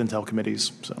hours with both Intel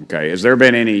committees. So. Okay, has there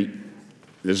been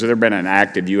an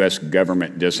active U.S.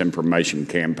 government disinformation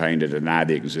campaign to deny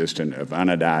the existence of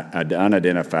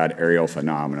unidentified aerial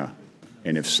phenomena,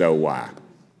 and if so, why?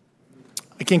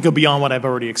 I can't go beyond what I've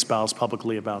already espoused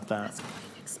publicly about that.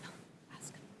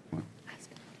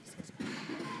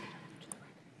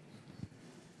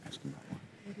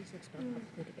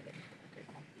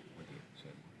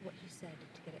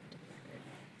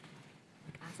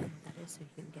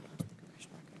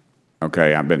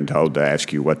 Okay, I've been told to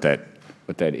ask you what that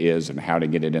is and how to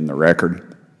get it in the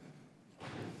record.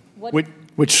 What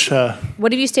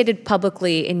have you stated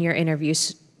publicly in your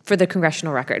interviews for the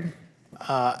congressional record?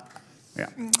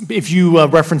 If you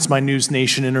reference my News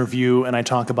Nation interview and I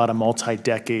talk about a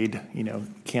multi-decade,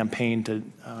 campaign to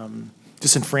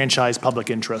disenfranchise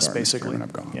public interest, Sorry, basically. Mr. Chairman,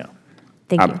 I've gone. Yeah.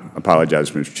 Thank you. I apologize,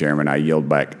 Mr. Chairman. I yield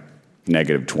back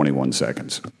negative 21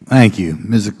 seconds. Thank you.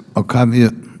 Ms.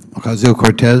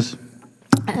 Ocasio-Cortez.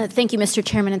 Thank you, Mr.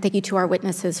 Chairman, and thank you to our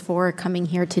witnesses for coming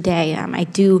here today. I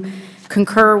do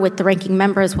concur with the ranking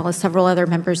member as well as several other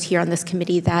members here on this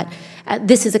committee that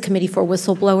this is a committee for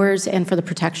whistleblowers and for the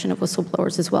protection of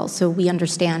whistleblowers as well. So we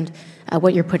understand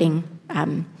what you're putting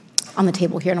on the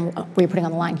table here, and we're putting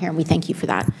on the line here, and we thank you for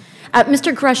that.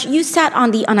 Mr. Grush, you sat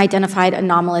on the Unidentified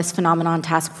Anomalous Phenomenon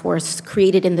Task Force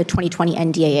created in the 2020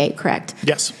 NDAA, correct?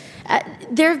 Yes.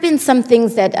 There have been some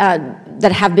things that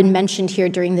have been mentioned here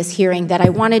during this hearing that I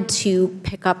wanted to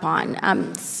pick up on.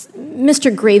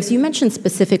 Mr. Graves, you mentioned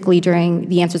specifically during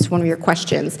the answers to one of your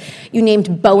questions, you named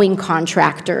Boeing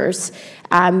contractors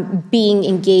being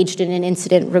engaged in an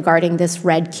incident regarding this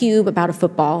red cube about a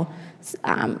football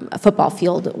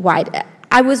field wide.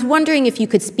 I was wondering if you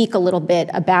could speak a little bit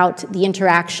about the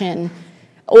interaction,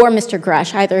 or Mr.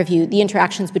 Grush, either of you, the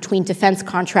interactions between defense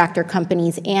contractor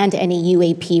companies and any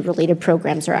UAP-related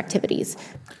programs or activities.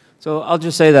 So I'll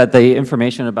just say that the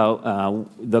information about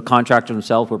the contractor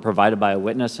himself were provided by a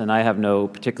witness, and I have no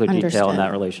particular detail in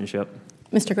that relationship.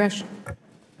 Mr. Grush.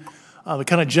 The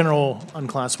kind of general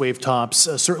unclassed wave tops,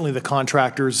 certainly the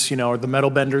contractors, are the metal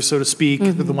benders, so to speak.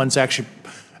 They're the ones actually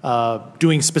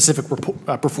doing specific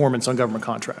performance on government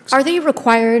contracts. Are they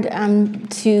required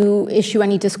to issue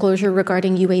any disclosure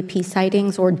regarding UAP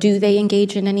sightings, or do they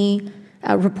engage in any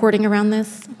reporting around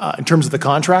this? In terms of the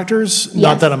contractors? Yes.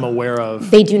 Not that I'm aware of.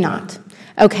 They do not.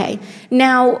 Okay.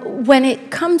 Now, when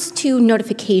it comes to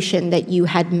notification that you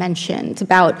had mentioned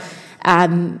about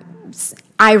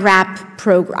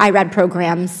IRAD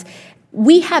programs,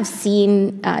 we have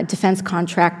seen defense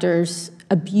contractors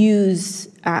abuse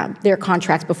their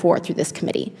contracts before through this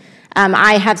committee.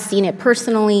 I have seen it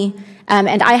personally,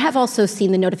 and I have also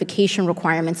seen the notification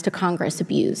requirements to Congress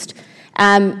abused.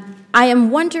 I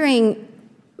am wondering,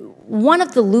 one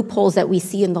of the loopholes that we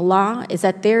see in the law is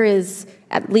that there is,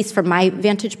 at least from my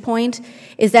vantage point,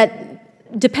 is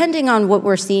that depending on what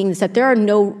we're seeing, is that there are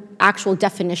no actual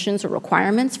definitions or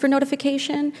requirements for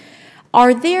notification.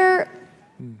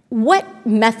 What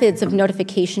methods of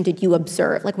notification did you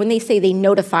observe? Like when they say they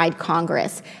notified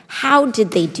Congress, how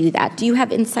did they do that? Do you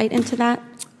have insight into that?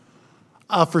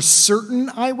 For certain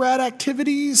IRAD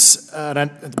activities,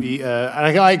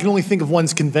 I can only think of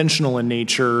ones conventional in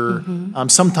nature.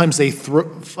 Sometimes they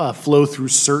flow through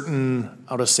certain,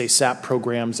 I'll just say, SAP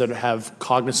programs that have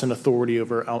cognizant authority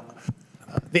over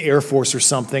the Air Force or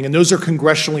something, and those are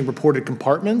congressionally reported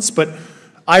compartments, but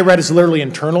IRAD is literally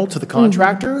internal to the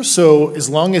contractor, so as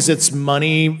long as it's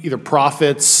money, either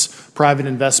profits, private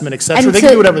investment, et cetera, they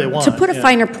can do whatever they want. To put a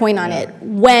finer point on it,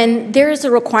 when there is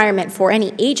a requirement for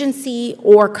any agency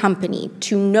or company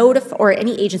to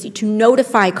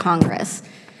notify Congress,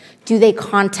 do they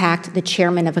contact the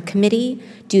chairman of a committee?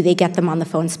 Do they get them on the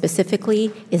phone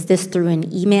specifically? Is this through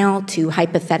an email to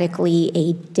hypothetically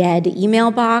a dead email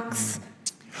box?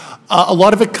 A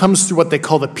lot of it comes through what they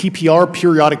call the PPR,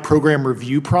 Periodic Program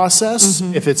Review process,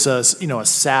 if it's a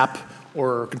SAP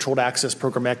or Controlled Access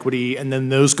Program Equity, and then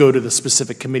those go to the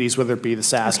specific committees, whether it be the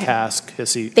SAS, CASC,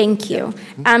 HISI. Thank you.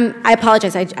 I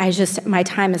apologize, my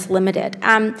time is limited.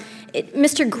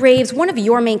 Mr. Graves, one of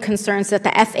your main concerns is that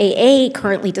the FAA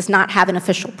currently does not have an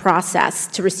official process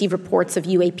to receive reports of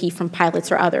UAP from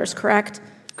pilots or others, correct?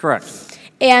 Correct.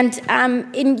 And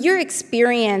in your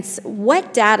experience,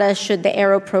 what data should the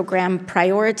Aero program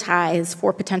prioritize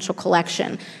for potential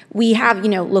collection? We have,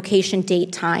 location,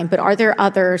 date, time, but are there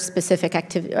other specific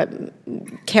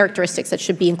characteristics that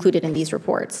should be included in these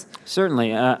reports?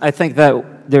 Certainly. I think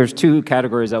that there's two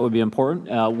categories that would be important.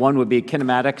 One would be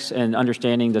kinematics and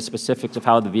understanding the specifics of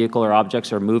how the vehicle or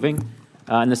objects are moving.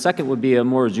 And the second would be a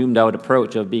more zoomed out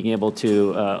approach of being able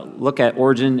to look at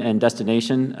origin and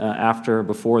destination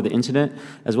before the incident,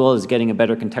 as well as getting a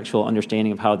better contextual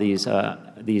understanding of how these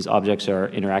objects are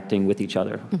interacting with each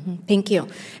other. Thank you.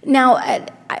 Now,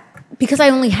 because I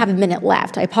only have a minute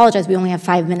left, I apologize, we only have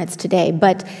 5 minutes today,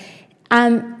 but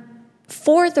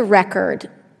for the record,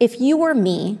 if you were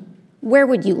me, where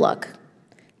would you look?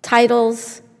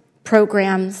 Titles,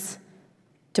 programs,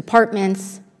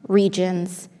 departments,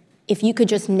 regions, if you could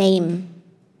just name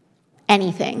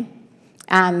anything.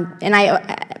 And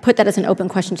I put that as an open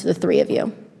question to the three of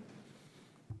you.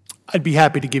 I'd be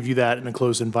happy to give you that in a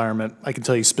closed environment. I can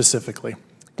tell you specifically.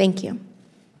 Thank you.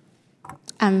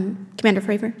 Commander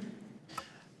Fravor?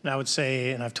 I would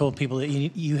say, and I've told people that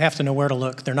you have to know where to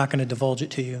look. They're not going to divulge it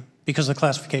to you because of the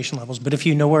classification levels. But if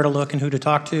you know where to look and who to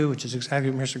talk to, which is exactly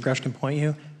what Mr. Grush can point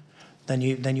you, then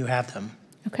you have them.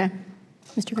 Okay.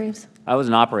 Mr. Graves? I was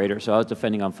an operator, so I was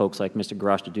depending on folks like Mr.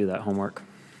 Grush to do that homework.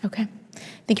 Okay.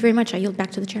 Thank you very much. I yield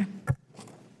back to the chair.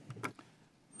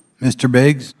 Mr.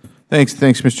 Biggs? Thanks,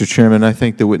 Mr. Chairman. I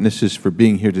thank the witnesses for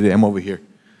being here today. I'm over here.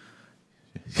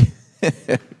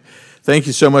 Thank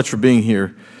you so much for being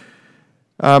here.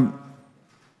 I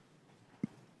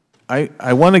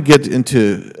want to get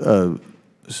into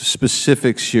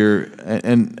specifics here,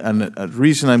 and the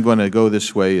reason I'm going to go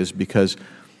this way is because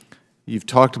you've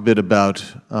talked a bit about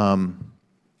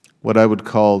what I would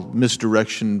call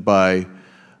misdirection by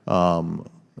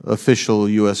official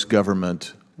U.S.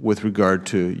 government with regard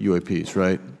to UAPs,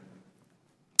 right?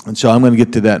 And so I'm going to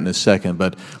get to that in a second.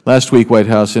 But last week, White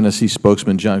House NSC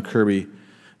spokesman John Kirby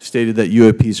stated that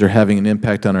UAPs are having an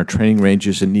impact on our training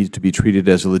ranges and need to be treated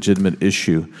as a legitimate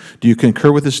issue. Do you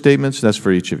concur with his statements? That's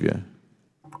for each of you.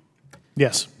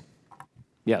 Yes.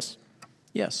 Yes.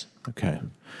 Yes. Okay.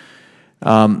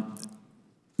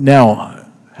 Now,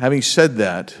 having said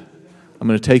that, I'm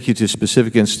going to take you to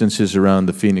specific instances around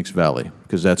the Phoenix Valley,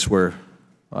 because that's where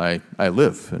I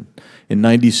live. And in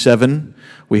 '97,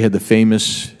 we had the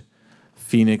famous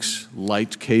Phoenix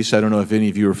Light case. I don't know if any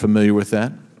of you are familiar with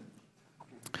that.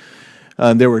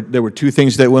 There were two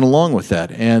things that went along with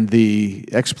that, and the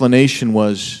explanation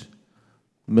was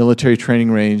military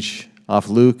training range off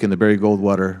Luke and the Barry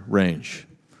Goldwater Range.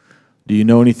 Do you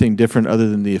know anything different other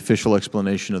than the official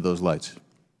explanation of those lights?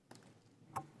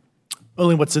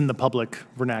 Only what's in the public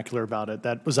vernacular about it.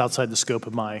 That was outside the scope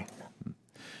of my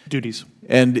duties.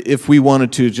 And if we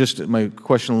wanted to, just my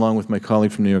question along with my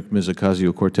colleague from New York, Ms.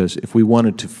 Ocasio-Cortez, if we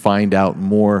wanted to find out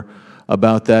more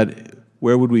about that,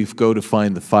 where would we go to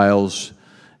find the files,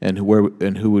 and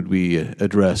who would we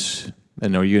address?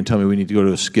 And are you going to tell me we need to go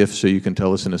to a SCIF so you can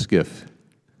tell us in a SCIF?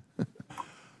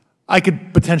 I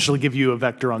could potentially give you a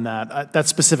vector on that. That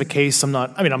specific case,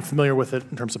 I'm familiar with it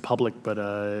in terms of public, but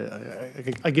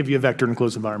I give you a vector in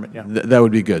closed environment, yeah. That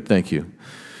would be good, thank you.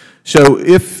 So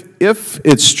if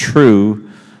it's true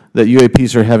that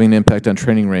UAPs are having an impact on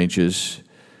training ranges,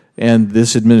 and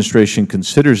this administration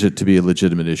considers it to be a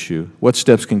legitimate issue, what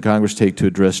steps can Congress take to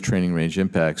address training range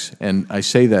impacts? And I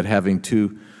say that having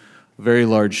two very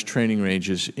large training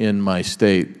ranges in my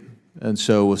state. And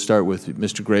so we'll start with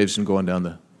Mr. Graves and going down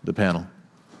the panel.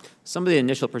 Some of the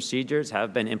initial procedures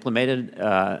have been implemented,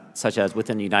 such as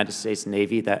within the United States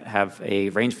Navy, that have a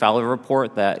range failure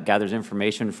report that gathers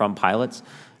information from pilots.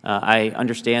 I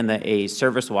understand that a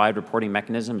service-wide reporting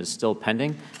mechanism is still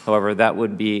pending. However, that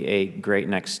would be a great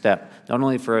next step, not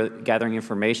only for gathering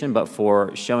information, but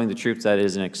for showing the troops that it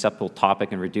is an acceptable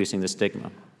topic and reducing the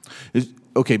stigma.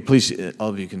 Okay, please, all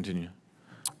of you continue.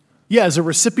 Yeah, as a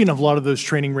recipient of a lot of those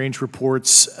training range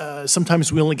reports,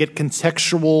 sometimes we only get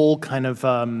contextual kind of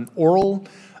oral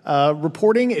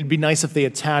reporting. It'd be nice if they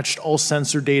attached all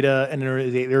sensor data and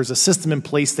there's a system in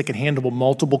place that can handle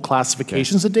multiple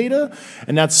classifications of data.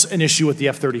 And that's an issue with the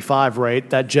F-35, right?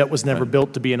 That jet was never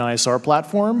built to be an ISR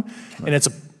platform. And it's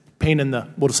a pain in the,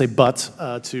 we'll just say, butt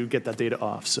to get that data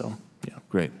off. So, yeah.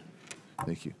 Great.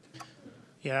 Thank you.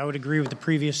 Yeah, I would agree with the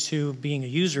previous two, being a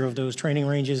user of those training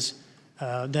ranges.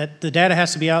 That the data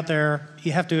has to be out there.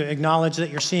 You have to acknowledge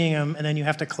that you're seeing them, and then you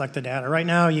have to collect the data. Right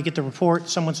now, you get the report,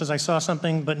 someone says, I saw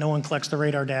something, but no one collects the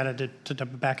radar data to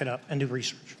back it up and do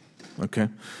research. Okay.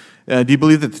 Do you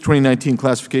believe that the 2019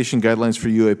 classification guidelines for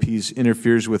UAPs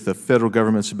interferes with the federal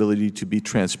government's ability to be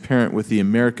transparent with the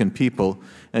American people?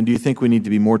 And do you think we need to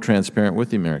be more transparent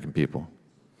with the American people?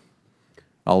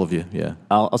 All of you, yeah.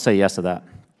 I'll say yes to that.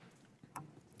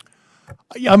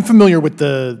 Yeah, I'm familiar with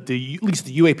at least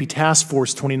the UAP Task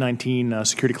Force 2019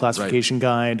 Security Classification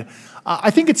Guide.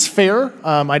 I think it's fair.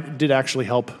 I did actually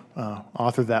help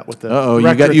author that with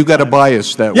the you got a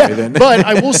bias that way then. But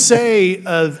I will say,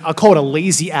 I'll call it a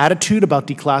lazy attitude about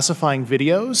declassifying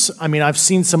videos. I mean, I've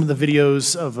seen some of the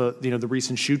videos of the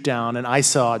recent shoot down, and I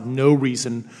saw no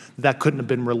reason that couldn't have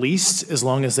been released as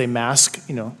long as they mask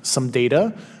some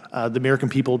data. The American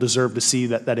people deserve to see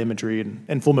that imagery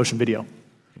and full motion video.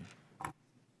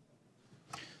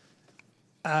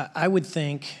 I would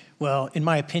think, well, in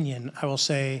my opinion, I will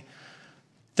say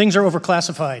things are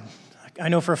overclassified. I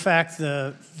know for a fact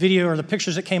the video or the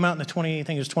pictures that came out in the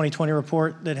 2020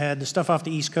 report that had the stuff off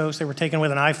the East Coast, they were taken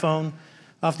with an iPhone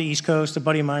off the East Coast. A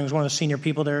buddy of mine was one of the senior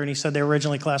people there, and he said they were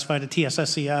originally classified at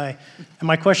TSSCI. And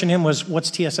my question to him was, what's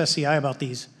TSSCI about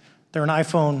these? They're an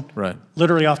iPhone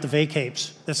literally off the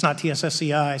vacapes. That's not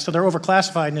TSSCI. So they're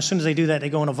overclassified, and as soon as they do that,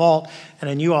 they go in a vault, and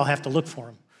then you all have to look for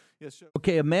them.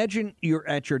 Okay, imagine you're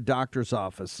at your doctor's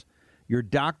office. Your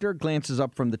doctor glances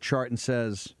up from the chart and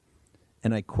says,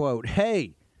 and I quote,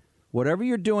 "Hey, whatever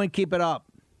you're doing, keep it up,"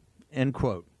 end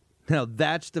quote. Now,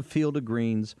 that's the Field of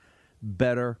Green's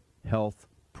Better Health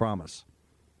Promise.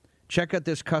 Check out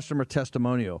this customer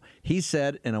testimonial. He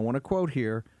said, and I want to quote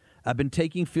here, "I've been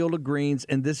taking Field of Greens,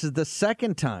 and this is the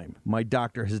second time my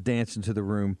doctor has danced into the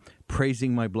room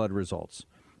praising my blood results.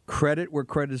 Credit where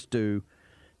credit's due.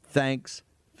 Thanks,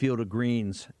 Field of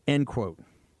Greens," end quote.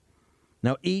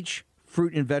 Now, each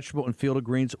fruit and vegetable in Field of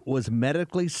Greens was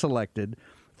medically selected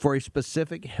for a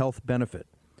specific health benefit.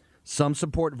 Some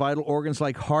support vital organs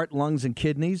like heart, lungs, and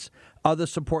kidneys.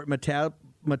 Others support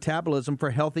metabolism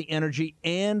for healthy energy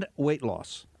and weight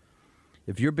loss.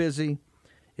 If you're busy,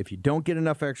 if you don't get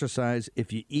enough exercise,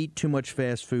 if you eat too much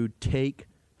fast food, take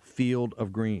Field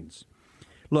of Greens.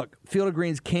 Look, Field of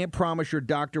Greens can't promise your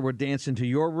doctor will dance into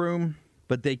your room,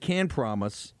 but they can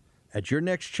promise at your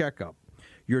next checkup,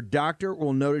 your doctor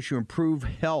will notice you improve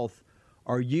health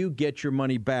or you get your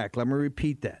money back. Let me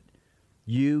repeat that.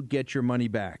 You get your money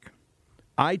back.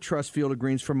 I trust Field of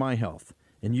Greens for my health,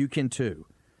 and you can too.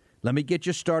 Let me get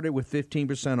you started with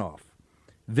 15% off.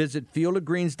 Visit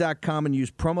fieldofgreens.com and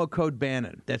use promo code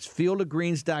Bannon. That's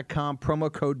fieldofgreens.com,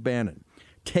 promo code Bannon.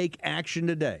 Take action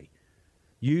today.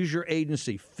 Use your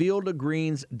agency,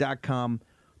 fieldofgreens.com,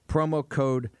 promo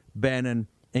code Bannon,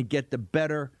 and get the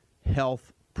better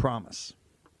health promise.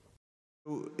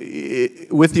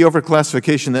 With the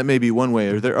overclassification, that may be one way.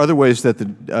 Are there other ways that the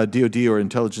DOD or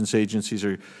intelligence agencies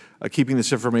are keeping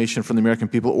this information from the American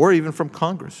people or even from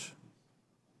Congress?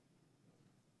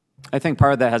 I think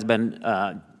part of that has been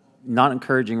not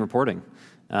encouraging reporting.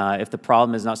 If the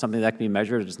problem is not something that can be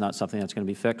measured, it's not something that's going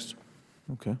to be fixed.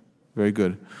 Okay, very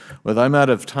good. Well, I'm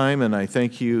out of time, and I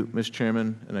thank you, Mr.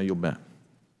 Chairman, and I yield back.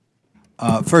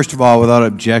 First of all, without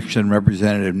objection,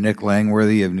 Representative Nick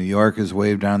Langworthy of New York has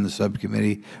waived on the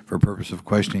subcommittee for purpose of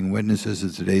questioning witnesses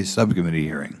at today's subcommittee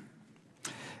hearing.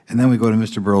 And then we go to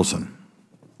Mr. Burleson.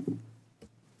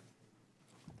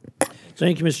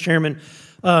 Thank you, Mr. Chairman.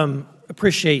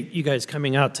 Appreciate you guys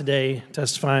coming out today,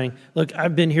 testifying. Look,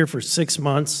 I've been here for 6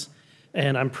 months,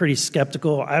 and I'm pretty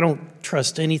skeptical. I don't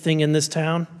trust anything in this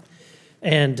town,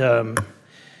 and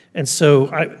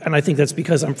so I think that's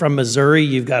because I'm from Missouri.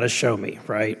 You've got to show me,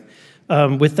 right?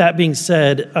 With that being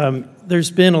said,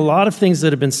 there's been a lot of things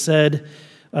that have been said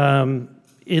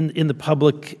in the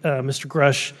public, Mr.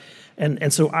 Grush,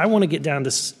 and so I want to get down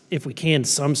to, if we can,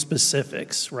 some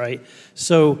specifics, right?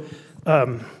 So.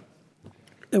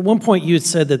 At one point, you had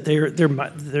said that there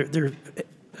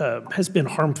has been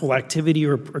harmful activity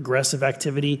or aggressive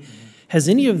activity. Has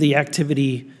any of the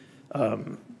activity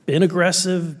been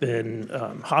aggressive, been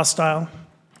hostile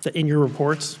in your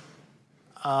reports?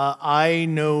 I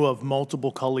know of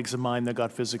multiple colleagues of mine that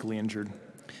got physically injured.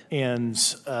 And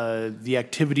the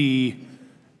activity,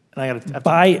 and I got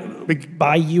by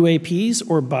UAPs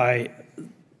or by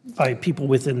people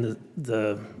within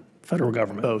the federal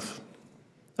government? Both.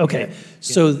 Okay, yeah.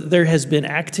 So there has been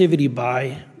activity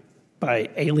by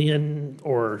alien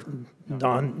or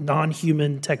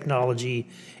non-human technology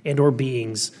and or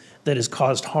beings that has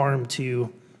caused harm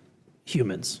to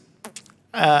humans.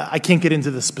 I can't get into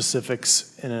the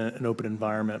specifics in an open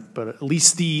environment, but at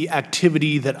least the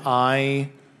activity that I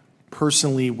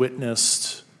personally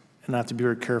witnessed, and I have to be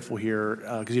very careful here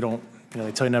because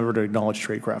they tell you never to acknowledge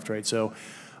tradecraft, right? So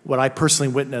what I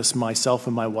personally witnessed, myself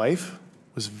and my wife,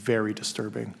 was very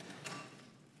disturbing.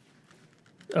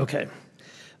 Okay.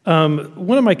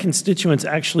 One of my constituents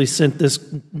actually sent this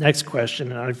next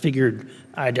question, and I figured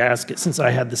I'd ask it since I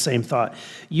had the same thought.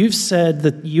 You've said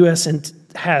that the U.S.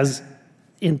 has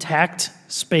intact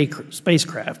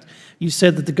spacecraft. You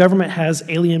said that the government has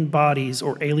alien bodies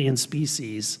or alien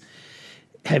species.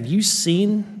 Have you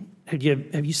seen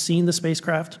the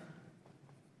spacecraft?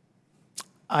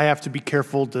 I have to be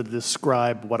careful to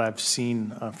describe what I've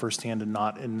seen firsthand and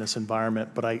not in this environment,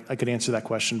 but I could answer that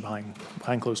question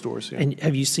behind closed doors. Yeah. And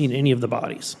have you seen any of the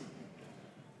bodies?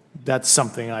 That's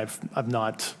something I've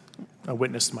not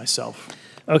witnessed myself.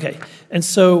 Okay, and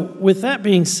so with that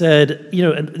being said,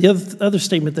 and the other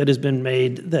statement that has been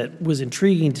made that was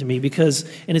intriguing to me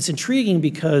it's intriguing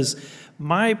because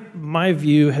my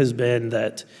view has been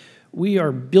that we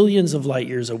are billions of light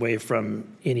years away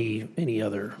from any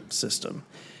other system.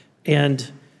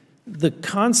 And the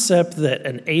concept that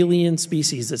an alien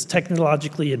species that's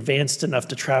technologically advanced enough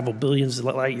to travel billions of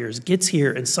light years gets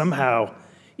here and somehow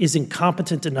is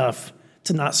incompetent enough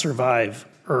to not survive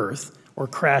Earth or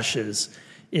crashes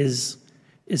is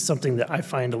something that I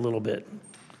find a little bit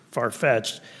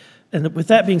far-fetched. And with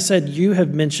that being said, you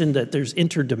have mentioned that there's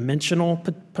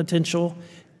interdimensional potential.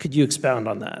 Could you expound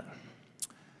on that?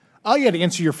 Yeah, to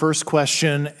answer your first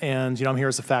question, and I'm here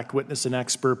as a fact witness and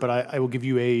expert, but I will give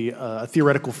you a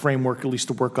theoretical framework, at least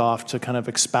to work off, to kind of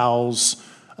espouse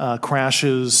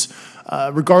crashes,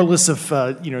 regardless of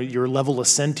your level of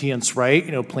sentience,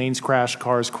 right? Planes crash,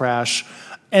 cars crash,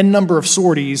 n number of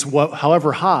sorties,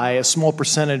 however high, a small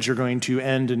percentage are going to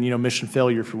end in mission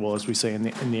failure, if you will, as we say in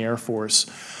the Air Force.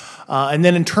 And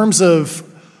then in terms of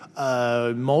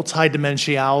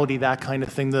multidimensionality, that kind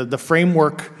of thing, the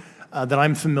framework that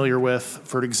I'm familiar with,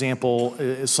 for example,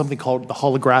 is something called the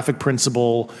holographic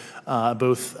principle.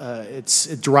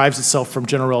 It derives itself from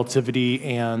general relativity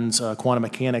and quantum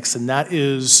mechanics, and that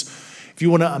is, if you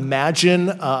want to imagine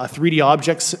a 3D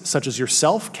object such as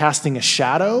yourself casting a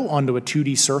shadow onto a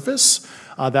 2D surface,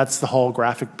 that's the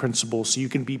holographic principle. So you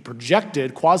can be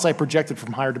projected, quasi-projected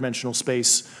from higher dimensional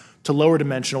space to lower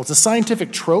dimensional. It's a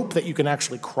scientific trope that you can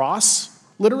actually cross,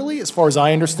 literally, as far as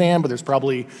I understand, but there's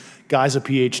probably guys with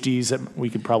PhDs that we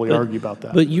could probably argue about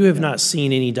that. But you have not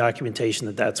seen any documentation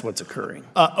that that's what's occurring?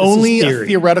 Only a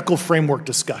theoretical framework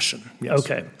discussion, yes.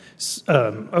 Okay.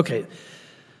 Okay.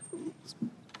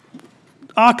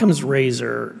 Occam's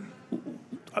razor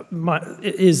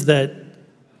is that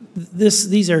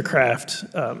these aircraft,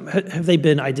 have they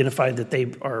been identified that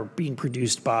they are being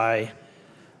produced by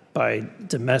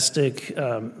domestic,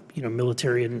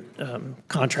 military and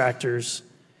contractors?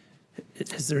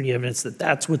 Is there any evidence that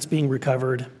that's what's being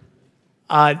recovered?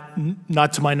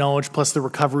 Not to my knowledge, plus the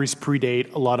recoveries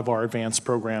predate a lot of our advanced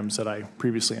programs that I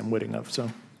previously am witting of. So,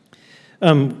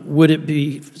 would it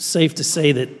be safe to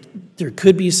say that there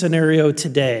could be a scenario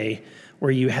today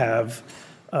where you have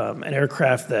an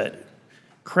aircraft that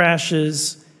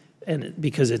crashes and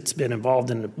because it's been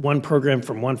involved in one program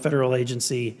from one federal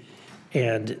agency,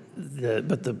 and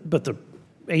but the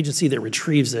agency that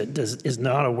retrieves it is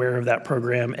not aware of that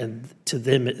program, and to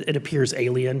them it appears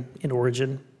alien in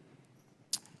origin?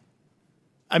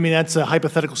 I mean, that's a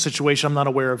hypothetical situation. I'm not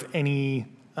aware of any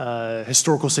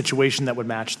historical situation that would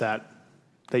match that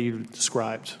you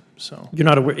described. So you're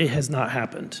not aware? It has not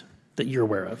happened that you're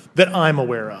aware of? That I'm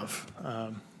aware of.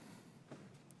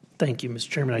 Thank you, Mr.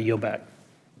 Chairman. I yield back.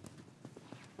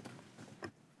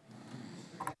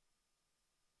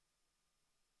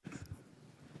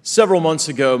 Several months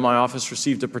ago, my office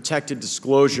received a protected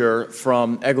disclosure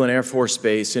from Eglin Air Force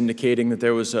Base indicating that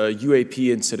there was a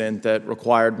UAP incident that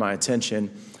required my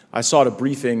attention. I sought a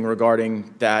briefing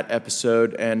regarding that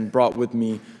episode and brought with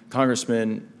me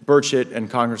Congressman Burchett and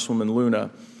Congresswoman Luna.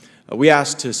 We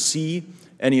asked to see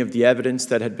any of the evidence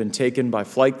that had been taken by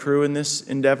flight crew in this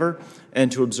endeavor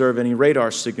and to observe any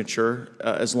radar signature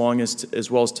as well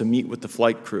as to meet with the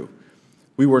flight crew.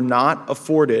 We were not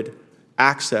afforded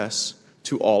access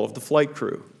to all of the flight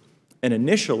crew. And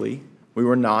initially, we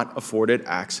were not afforded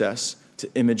access to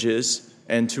images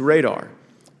and to radar.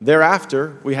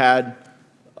 Thereafter, we had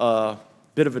a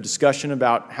bit of a discussion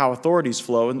about how authorities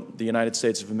flow in the United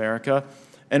States of America,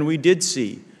 and we did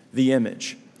see the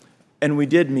image. And we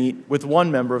did meet with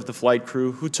one member of the flight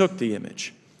crew who took the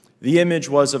image. The image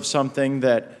was of something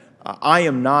that I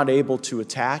am not able to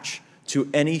attach to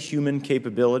any human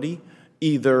capability,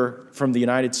 either from the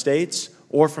United States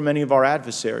or from any of our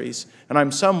adversaries. And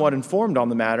I'm somewhat informed on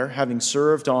the matter, having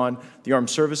served on the Armed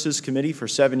Services Committee for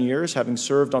 7 years, having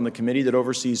served on the committee that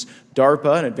oversees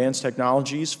DARPA and advanced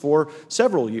technologies for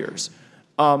several years.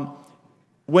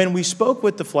 When we spoke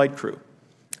with the flight crew,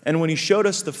 and when he showed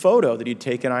us the photo that he'd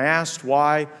taken, I asked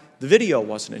why the video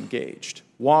wasn't engaged,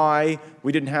 why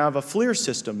we didn't have a FLIR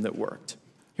system that worked.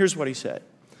 Here's what he said.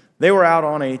 They were out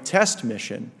on a test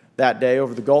mission that day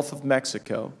over the Gulf of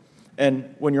Mexico.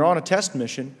 And when you're on a test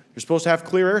mission, you're supposed to have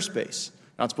clear airspace.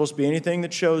 Not supposed to be anything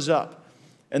that shows up.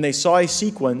 And they saw a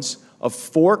sequence of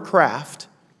 4 craft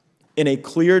in a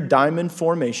clear diamond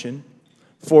formation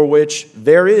for which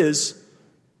there is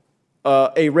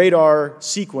a radar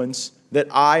sequence that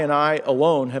I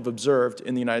alone have observed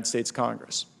in the United States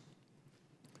Congress.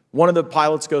 One of the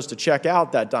pilots goes to check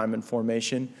out that diamond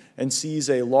formation and sees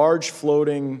a large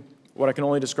floating, what I can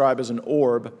only describe as an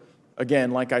orb.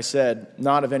 Again, like I said,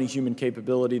 not of any human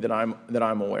capability that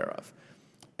I'm aware of.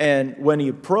 And when he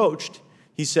approached,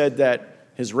 he said that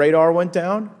his radar went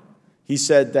down, he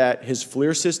said that his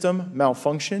FLIR system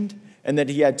malfunctioned, and that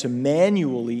he had to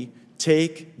manually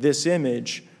take this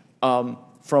image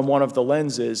from one of the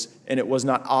lenses, and it was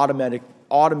not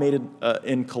automated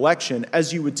in collection,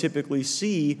 as you would typically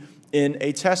see in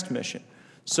a test mission.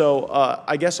 So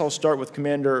I guess I'll start with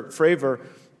Commander Fravor.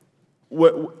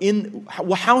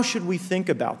 How should we think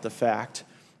about the fact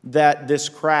that this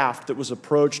craft that was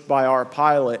approached by our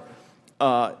pilot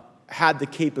had the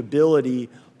capability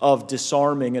of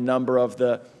disarming a number of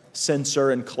the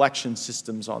sensor and collection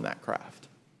systems on that craft?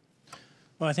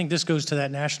 Well, I think this goes to that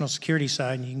national security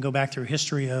side, and you can go back through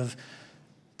history of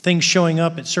things showing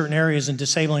up at certain areas and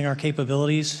disabling our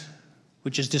capabilities,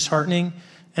 which is disheartening.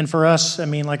 And for us, I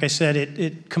mean, like I said,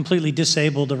 it completely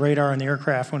disabled the radar on the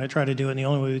aircraft when it tried to do it, and the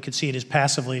only way we could see it is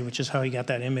passively, which is how he got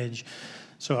that image.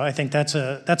 So I think that's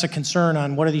a concern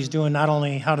on what are these doing, not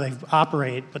only how do they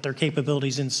operate, but their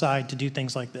capabilities inside to do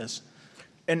things like this.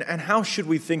 And how should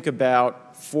we think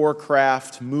about 4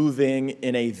 craft moving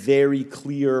in a very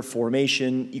clear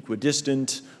formation,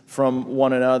 equidistant from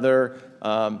one another,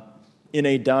 in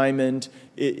a diamond,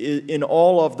 in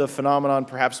all of the phenomenon,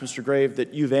 perhaps, Mr. Grave,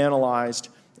 that you've analyzed,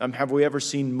 have we ever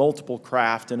seen multiple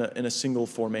craft in a single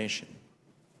formation?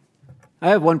 I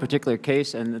have one particular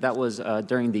case, and that was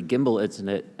during the gimbal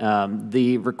incident.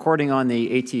 The recording on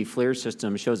the AT FLIR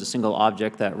system shows a single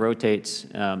object that rotates.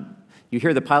 You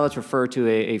hear the pilots refer to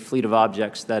a fleet of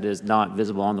objects that is not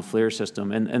visible on the FLIR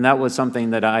system, and that was something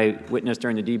that I witnessed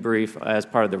during the debrief as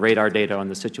part of the radar data on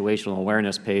the situational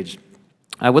awareness page.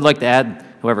 I would like to add,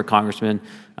 however, Congressman,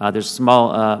 there's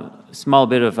a small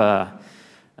bit of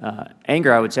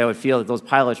anger, I would say. I would feel that those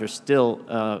pilots are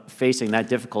still facing that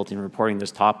difficulty in reporting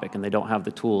this topic, and they don't have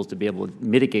the tools to be able to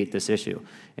mitigate this issue.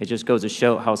 It just goes to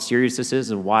show how serious this is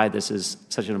and why this is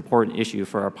such an important issue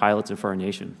for our pilots and for our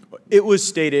nation. It was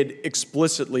stated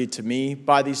explicitly to me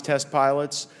by these test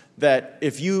pilots that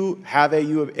if you have a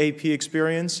UAP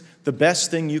experience, the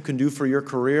best thing you can do for your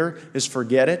career is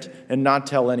forget it and not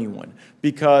tell anyone.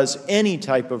 Because any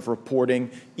type of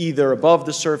reporting, either above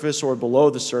the surface or below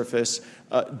the surface,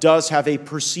 does have a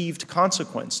perceived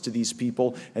consequence to these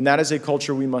people, and that is a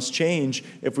culture we must change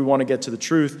if we want to get to the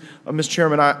truth. Mr.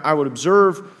 Chairman, I would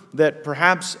observe that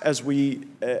perhaps as we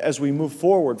move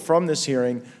forward from this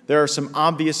hearing, there are some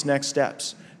obvious next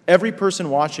steps. Every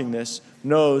person watching this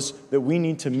knows that we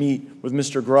need to meet with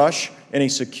Mr. Grush in a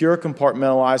secure,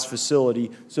 compartmentalized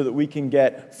facility so that we can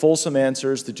get fulsome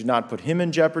answers that do not put him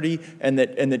in jeopardy and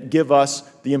that give us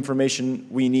the information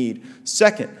we need.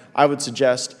 Second, I would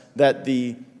suggest that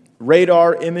the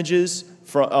radar images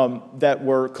that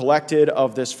were collected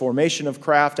of this formation of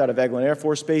craft out of Eglin Air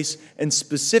Force Base, and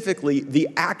specifically the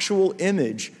actual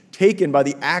image taken by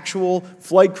the actual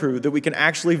flight crew that we can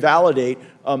actually validate,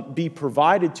 be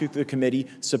provided to the committee,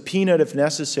 subpoenaed if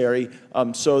necessary,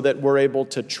 so that we're able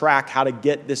to track how to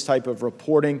get this type of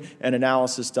reporting and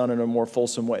analysis done in a more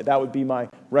fulsome way. That would be my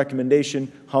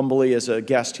recommendation, humbly, as a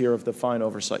guest here of the Fine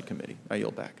Oversight Committee. I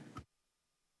yield back.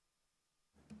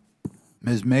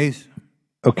 Ms. Mays?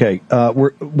 Okay, we're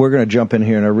going to jump in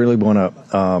here, and I really want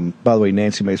to, by the way,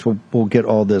 Nancy Mace, we'll get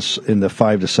all this in the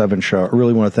 5 to 7 show. I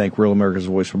really want to thank Real America's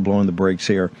Voice for blowing the brakes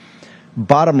here.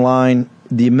 Bottom line,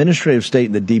 the administrative state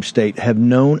and the deep state have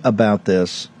known about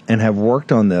this and have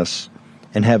worked on this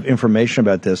and have information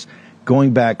about this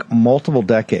going back multiple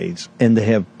decades, and they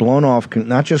have blown off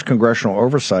not just congressional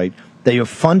oversight, they have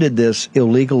funded this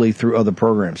illegally through other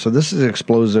programs. So this is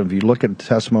explosive. You look at the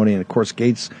testimony, and of course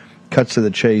Gates cuts to the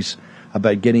chase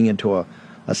about getting into a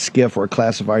SCIF or a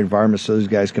classified environment so those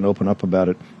guys can open up about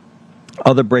it.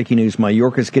 Other breaking news,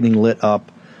 Mallorca's getting lit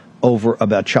up over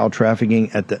about child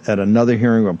trafficking at another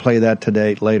hearing. We'll play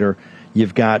that later.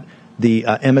 You've got the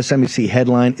MSNBC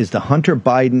headline is the Hunter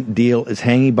Biden deal is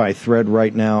hanging by a thread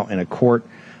right now in a court.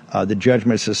 The judge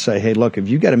may just say, hey, look, if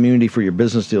you got immunity for your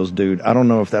business deals, dude, I don't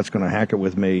know if that's going to hack it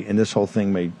with me, and this whole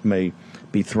thing may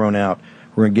be thrown out.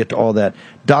 We're going to get to all that.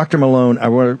 Dr. Malone, I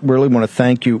really want to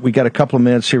thank you. We got a couple of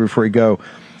minutes here before we go.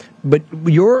 But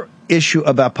your issue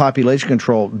about population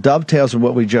control dovetails with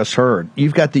what we just heard.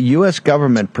 You've got the U.S.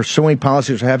 government pursuing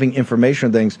policies or having information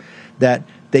on things that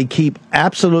they keep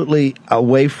absolutely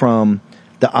away from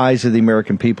the eyes of the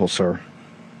American people, sir.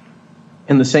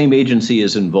 And the same agency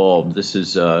is involved. This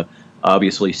is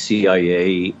obviously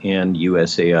CIA and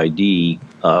USAID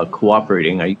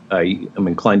cooperating. I am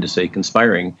inclined to say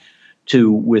conspiring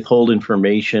to withhold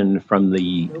information from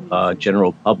the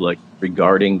general public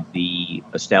regarding the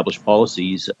established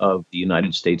policies of the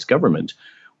United States government,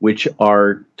 which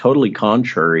are totally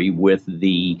contrary with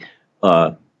the,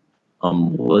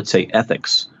 let's say,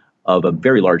 ethics of a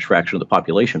very large fraction of the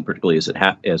population, particularly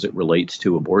as it relates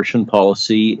to abortion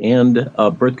policy and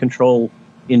birth control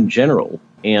in general.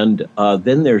 And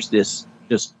then there's this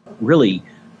just really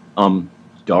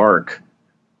dark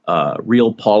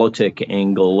realpolitik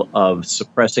angle of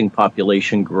suppressing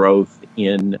population growth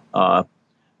in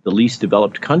the least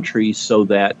developed countries so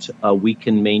that we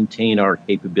can maintain our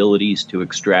capabilities to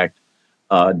extract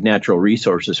natural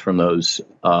resources from those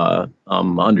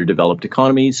underdeveloped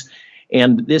economies.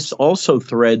 And this also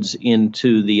threads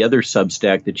into the other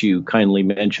substack that you kindly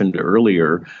mentioned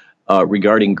earlier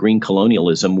regarding green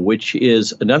colonialism, which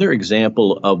is another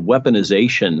example of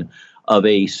weaponization of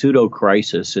a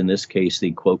pseudo-crisis, in this case,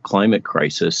 the, quote, climate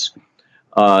crisis,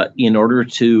 in order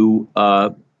to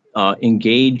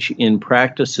engage in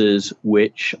practices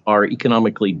which are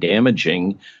economically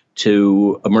damaging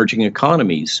to emerging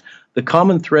economies. The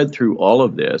common thread through all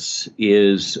of this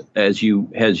is, as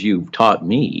you've taught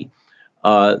me,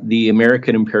 the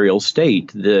American imperial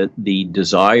state, the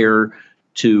desire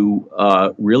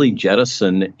to really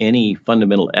jettison any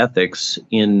fundamental ethics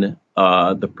in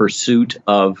the pursuit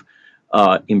of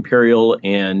imperial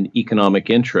and economic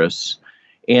interests.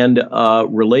 And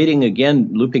relating again,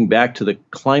 looping back to the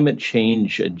climate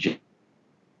change agenda,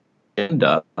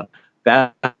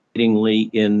 fascinatingly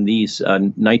in these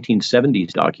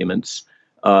 1970s documents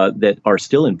that are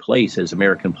still in place as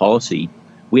American policy,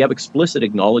 we have explicit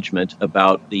acknowledgement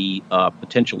about the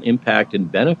potential impact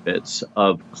and benefits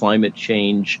of climate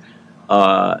change.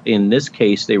 In this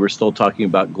case, they were still talking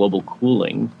about global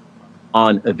cooling,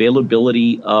 on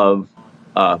availability of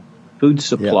food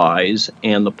supplies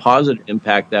and the positive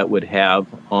impact that would have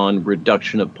on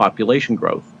reduction of population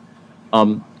growth.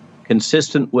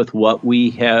 Consistent with what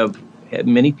we have,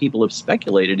 many people have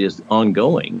speculated is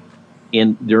ongoing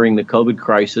during the COVID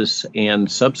crisis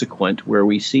and subsequent, where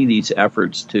we see these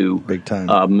efforts to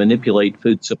manipulate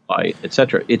food supply, et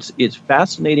cetera. It's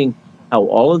fascinating how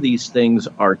all of these things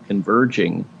are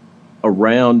converging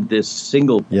around this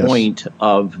single point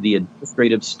of the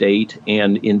administrative state,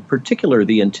 and in particular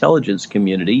the intelligence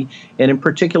community, and in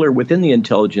particular within the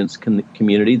intelligence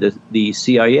community, the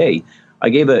CIA. I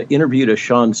gave an interview to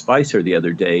Sean Spicer the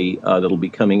other day that'll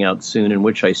be coming out soon, in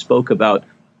which I spoke about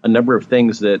a number of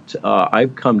things that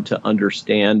I've come to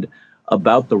understand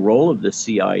about the role of the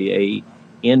CIA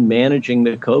in managing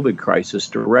the COVID crisis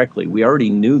directly. We already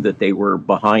knew that they were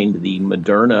behind the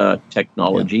Moderna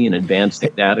technology and advancing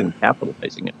that and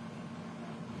capitalizing it.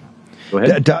 Go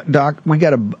ahead. Doc, we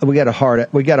got a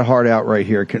hard out right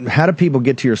here. How do people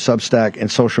get to your Substack and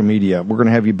social media? We're going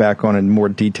to have you back on in more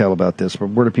detail about this, but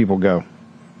where do people go?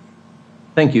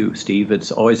 Thank you, Steve.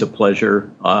 It's always a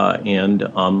pleasure, and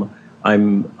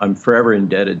I'm forever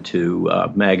indebted to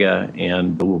MAGA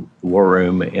and the War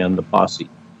Room and the Posse.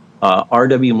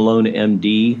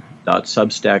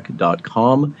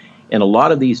 rwmalonemd.substack.com, and a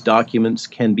lot of these documents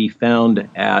can be found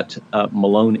at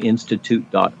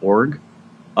maloneinstitute.org,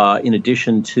 in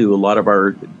addition to a lot of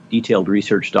our detailed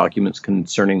research documents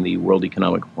concerning the World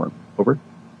Economic Forum. Over.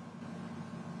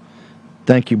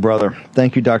 Thank you, brother.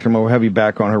 Thank you, Dr. Mo. We'll have you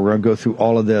back on her. We're going to go through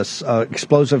all of this.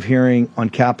 Explosive hearing on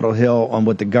Capitol Hill on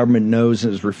what the government knows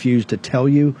and has refused to tell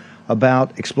you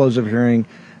about. Explosive hearing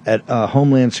at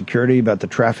Homeland Security about the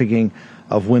trafficking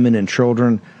of women and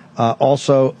children.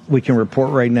 Also, we can report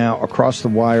right now across the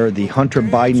wire, the Hunter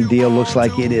Biden deal looks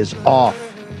like it is off.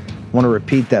 I want to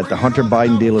repeat that. The Hunter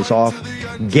Biden deal is off.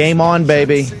 Game on,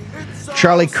 baby.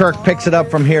 Charlie Kirk picks it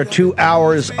up from here. 2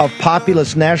 hours of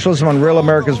populist nationalism on Real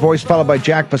America's Voice, followed by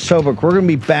Jack Posobiec. We're going to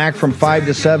be back from 5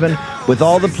 to 7 with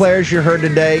all the players you heard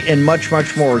today and much,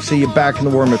 much more. See you back in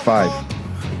the Worm at 5.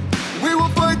 We will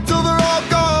fight till they're all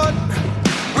gone.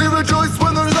 We rejoice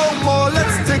when there's no more.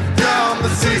 Let's take down the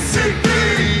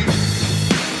CCP.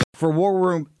 For War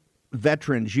Room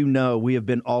veterans, you know we have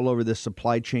been all over this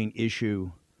supply chain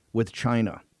issue with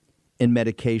China and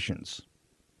medications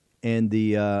and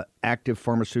the active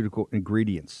pharmaceutical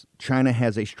ingredients. China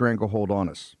has a stranglehold on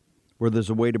us where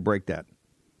there's a way to break that.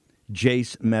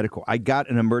 Jace Medical. I got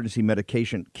an emergency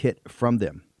medication kit from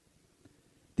them.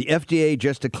 The FDA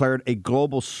just declared a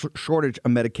global shortage of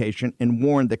medication and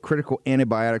warned that critical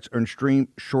antibiotics are in extreme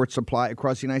short supply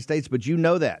across the United States. But you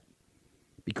know that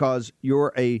because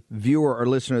you're a viewer or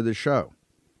listener of the show.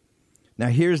 Now,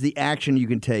 here's the action you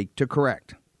can take to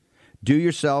correct. Do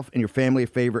yourself and your family a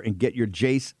favor and get your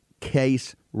Jace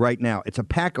case right now. It's a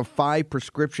pack of 5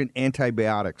 prescription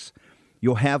antibiotics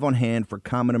you'll have on hand for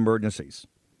common emergencies.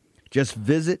 Just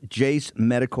visit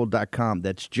jacemedical.com.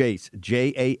 That's Jace,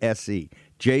 J-A-S-E,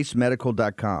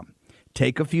 jacemedical.com.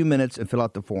 Take a few minutes and fill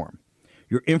out the form.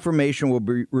 Your information will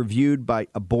be reviewed by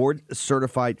a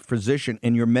board-certified physician,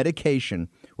 and your medication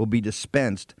will be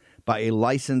dispensed by a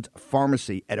licensed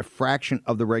pharmacy at a fraction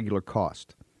of the regular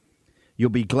cost. You'll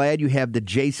be glad you have the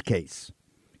Jace case.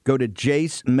 Go to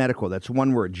Jace Medical, that's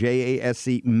one word,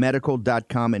 J-A-S-E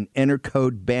medical.com, and enter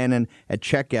code Bannon at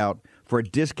checkout for a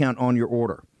discount on your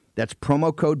order. That's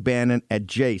promo code Bannon at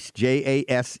Jace,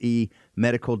 J-A-S-E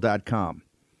medical.com.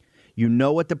 You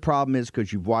know what the problem is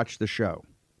because you've watched the show.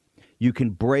 You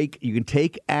can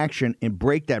take action and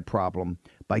break that problem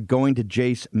by going to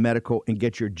Jace Medical and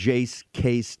get your Jace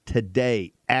case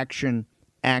today. Action,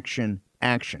 action,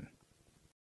 action.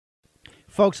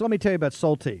 Folks, let me tell you about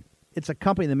Solti. It's a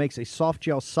company that makes a soft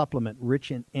gel supplement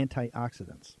rich in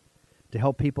antioxidants to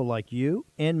help people like you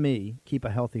and me keep a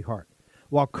healthy heart.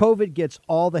 While COVID gets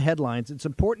all the headlines, it's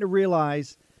important to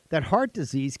realize that heart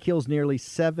disease kills nearly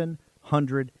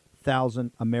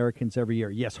 700,000 Americans every year.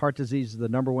 Yes, heart disease is the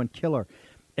number one killer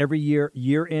every year,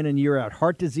 year in and year out.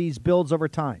 Heart disease builds over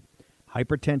time.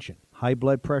 Hypertension, high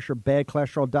blood pressure, bad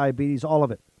cholesterol, diabetes, all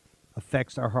of it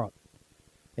affects our heart.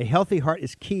 A healthy heart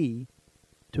is key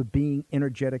to being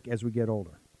energetic as we get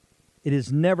older. It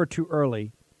is never too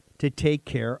early to take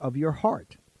care of your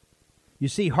heart. You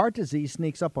see, heart disease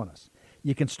sneaks up on us.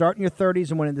 You can start in your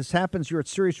 30s, and when this happens, you're at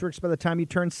serious risk by the time you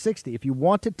turn 60. If you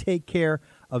want to take care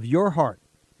of your heart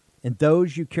and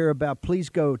those you care about, please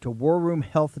go to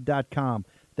warroomhealth.com.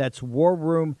 That's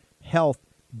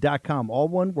warroomhealth.com. All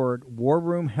one word,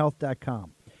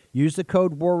 warroomhealth.com. Use the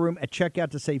code WARROOM at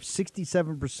checkout to save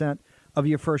 67% of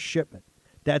your first shipment.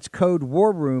 That's code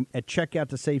WARROOM at checkout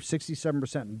to save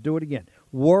 67%. And do it again.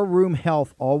 Warroom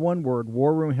Health, all one word,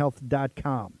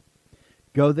 warroomhealth.com.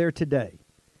 Go there today.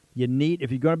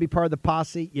 If you're going to be part of the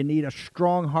posse, you need a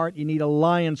strong heart. You need a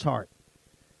lion's heart.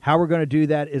 How we're going to do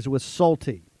that is with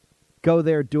Solti. Go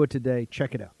there, do it today.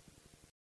 Check it out.